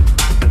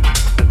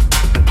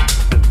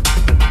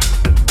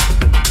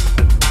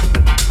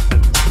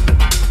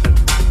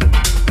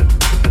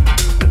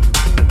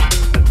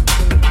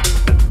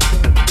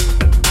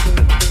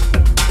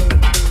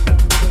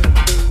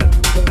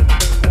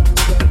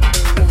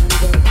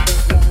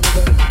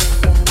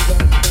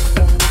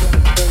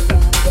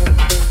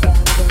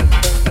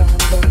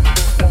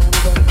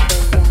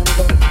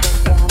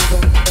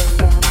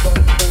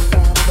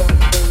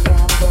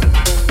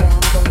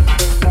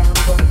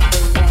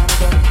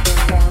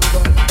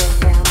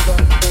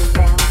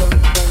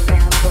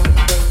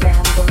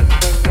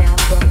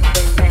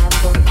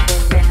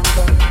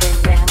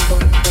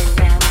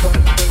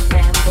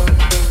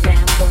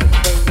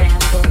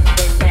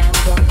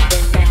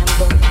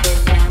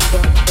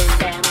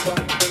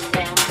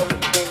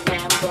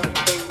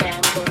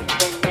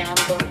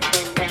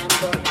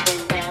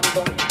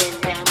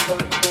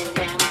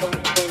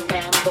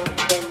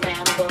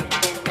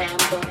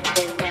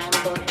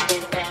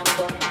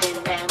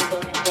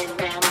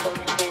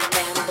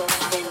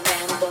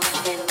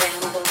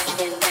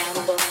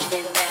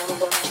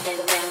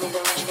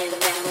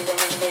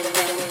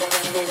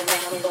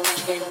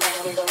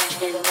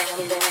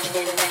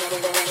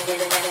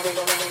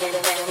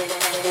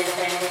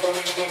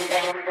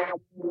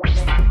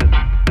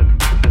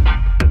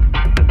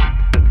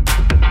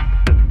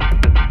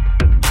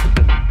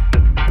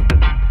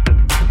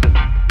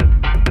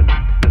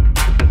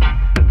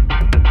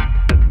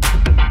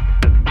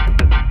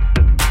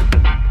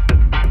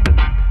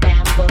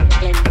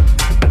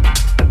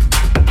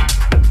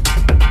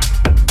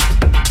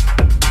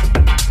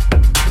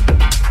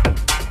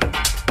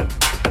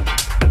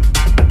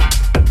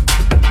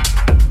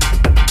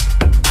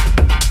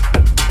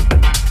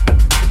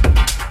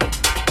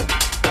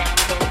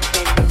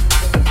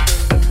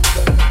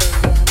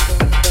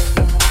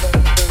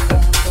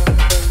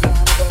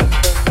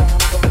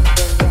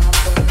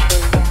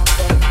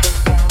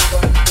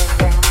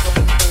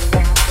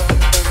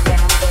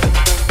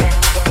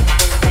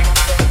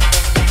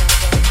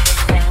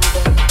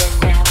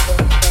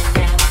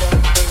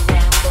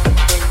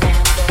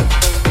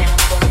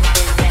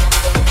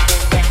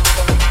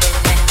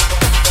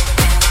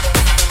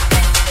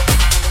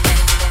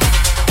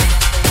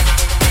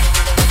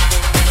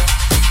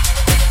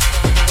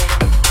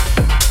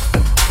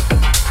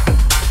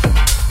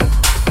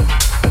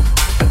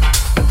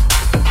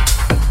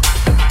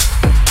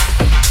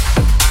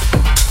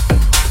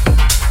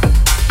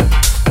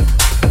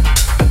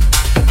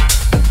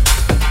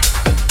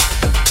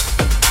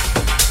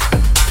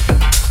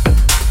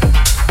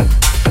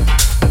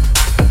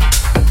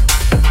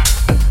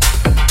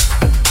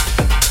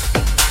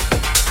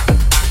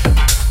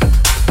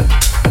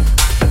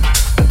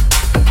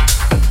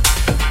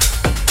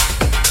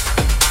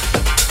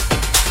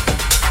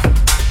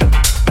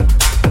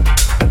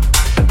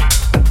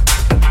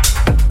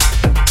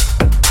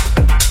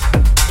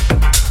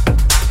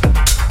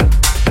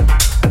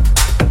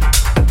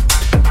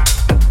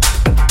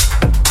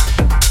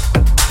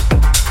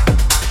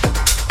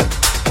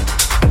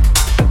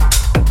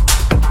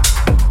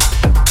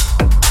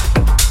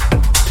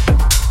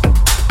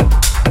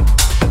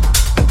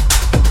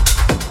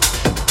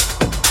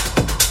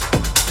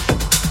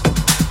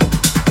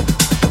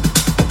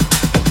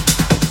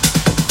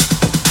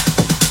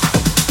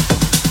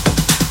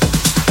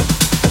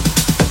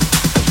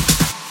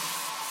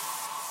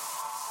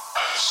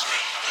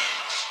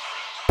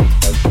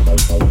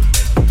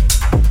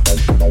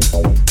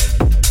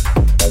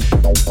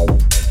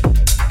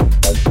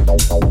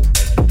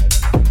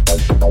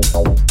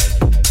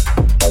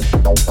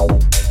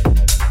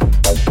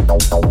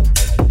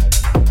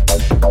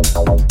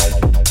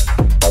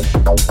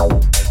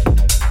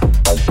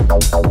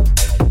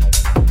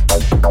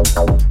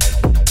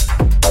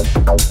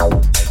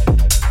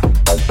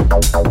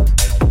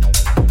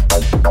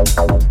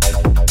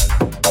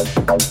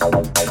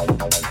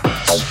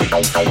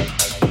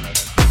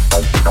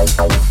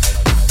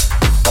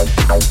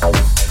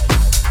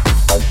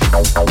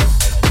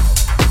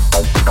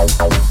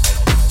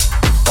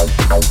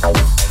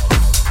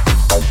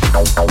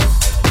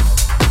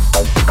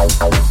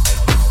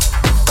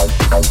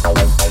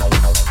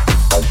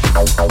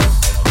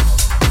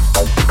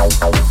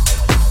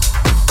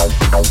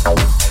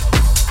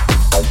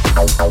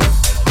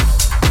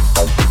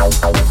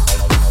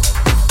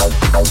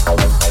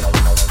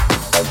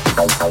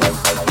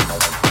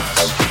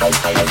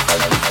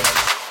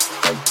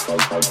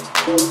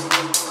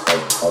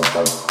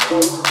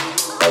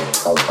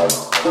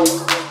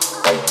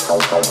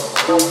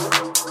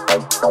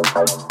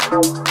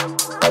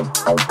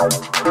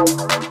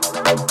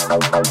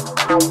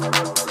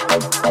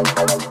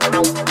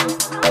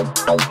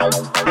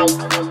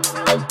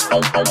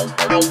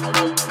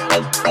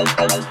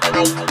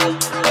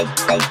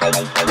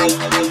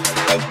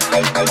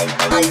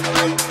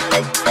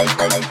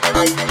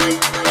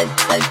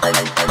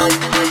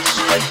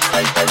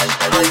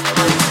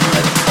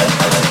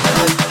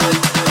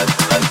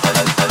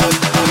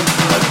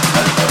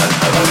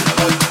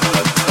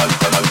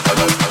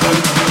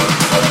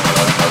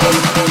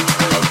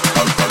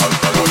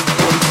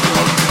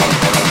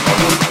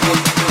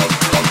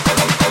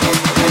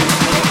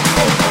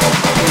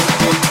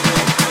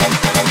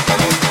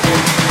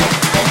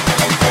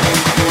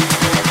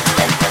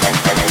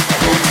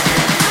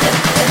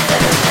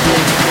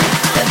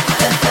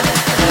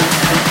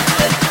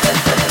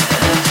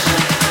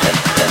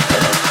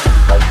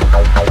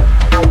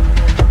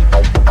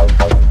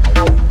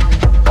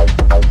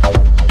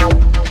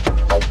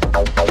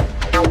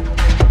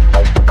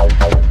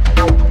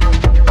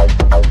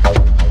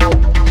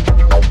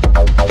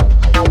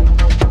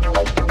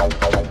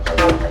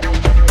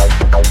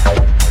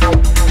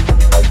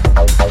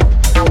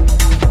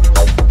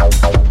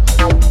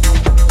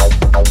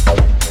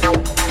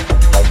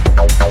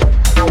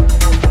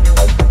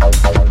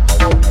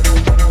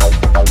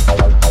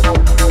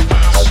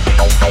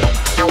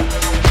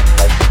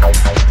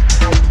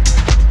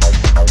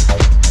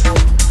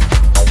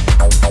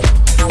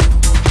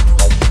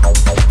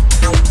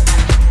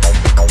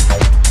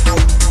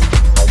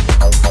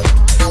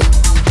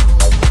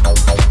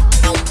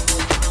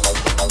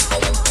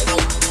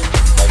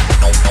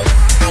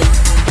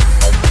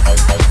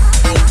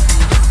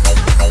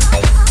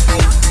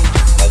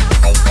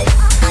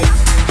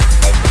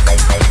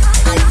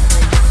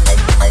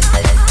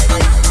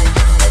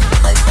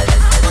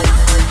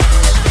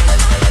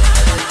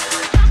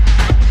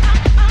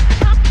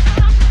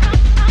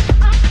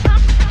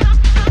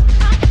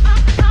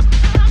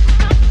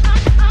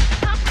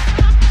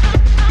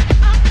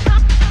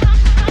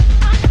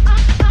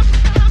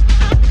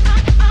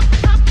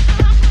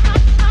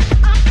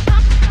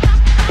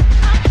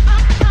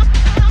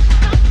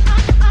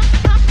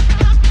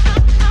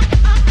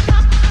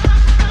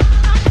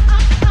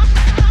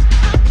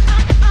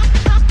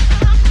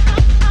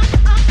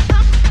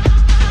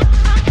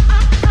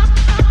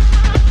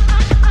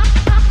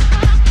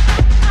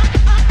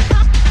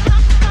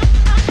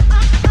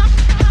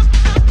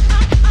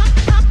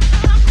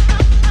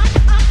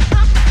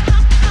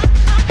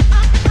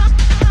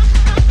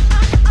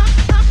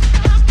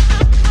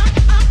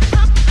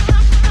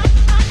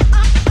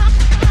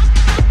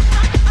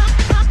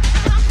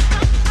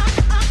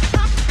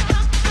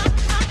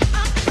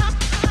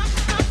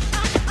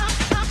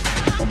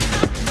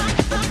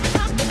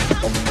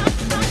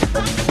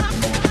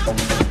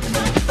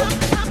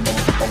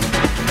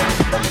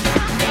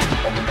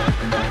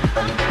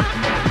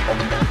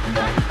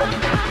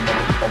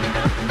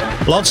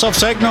 Lots of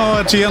techno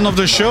at the end of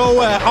the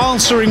show.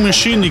 Answering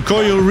Machine, the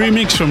Koyo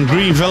remix from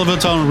Green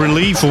Velvet on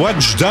Relief.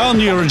 Wedge Down,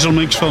 the original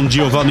mix from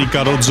Giovanni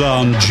Carrozza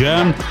on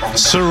Jam.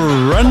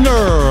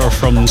 Surrender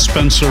from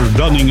Spencer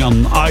Dunning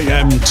on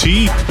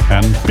IMT.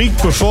 And Peak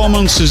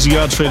Performance is the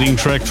outfitting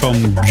track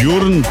from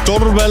Björn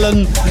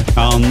Torvellen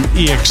on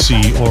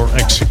EXE or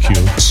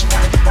Execute.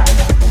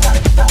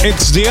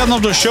 It's the end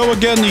of the show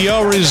again. The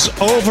hour is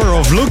over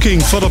of Looking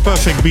for the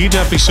Perfect Beat,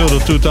 episode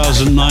of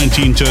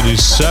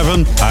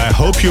 2019-37. I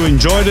hope you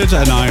enjoyed it,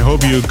 and I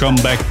hope you come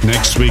back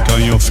next week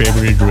on your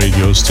favorite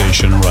radio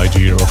station right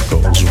here, of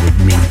course, with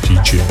me,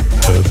 DJ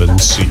Irvin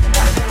C.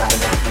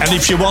 And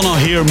if you want to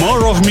hear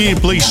more of me,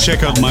 please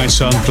check out my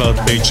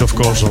SoundCloud page, of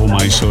course, all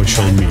my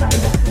social media.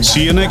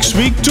 See you next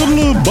week.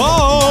 Toodaloo,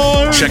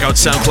 bye! Check out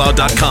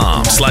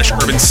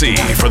soundcloud.com/UrbanC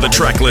for the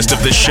track list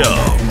of this show.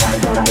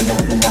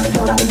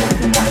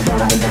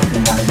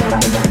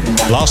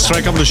 Last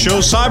track of the show,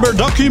 Cyber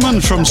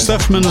Document from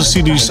Steph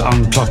Mendesidis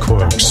on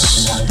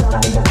Clockworks.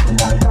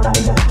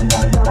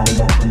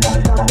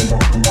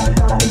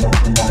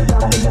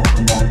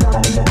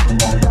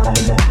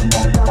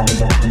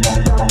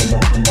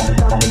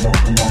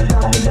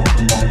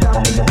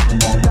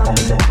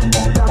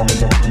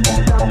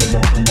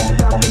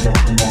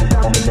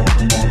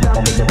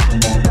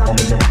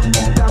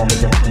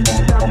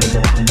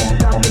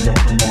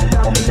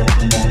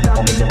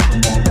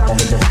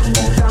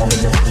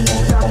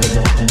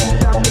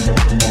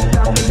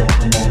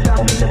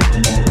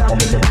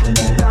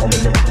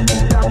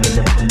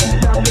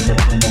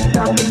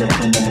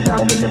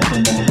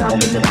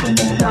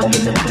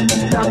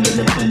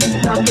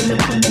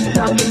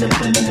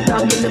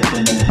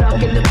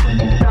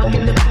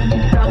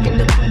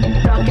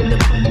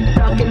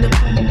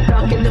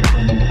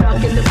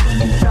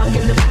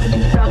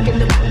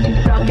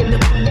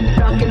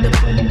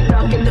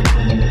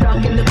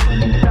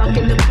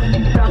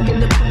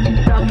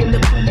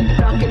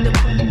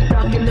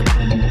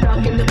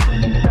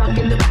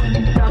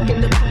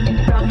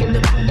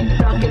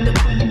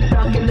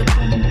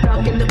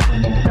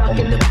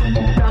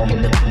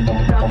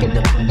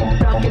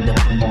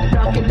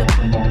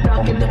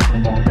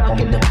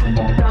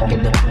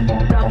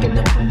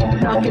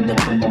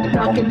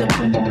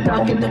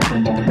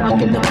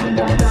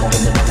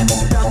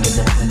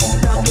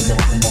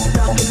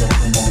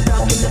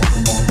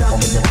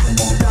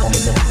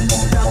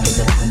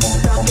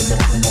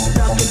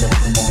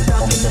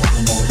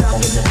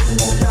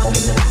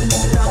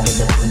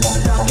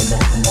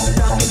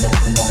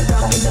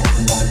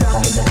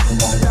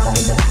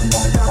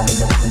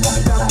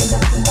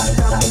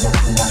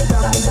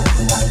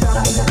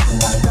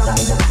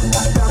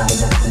 Rock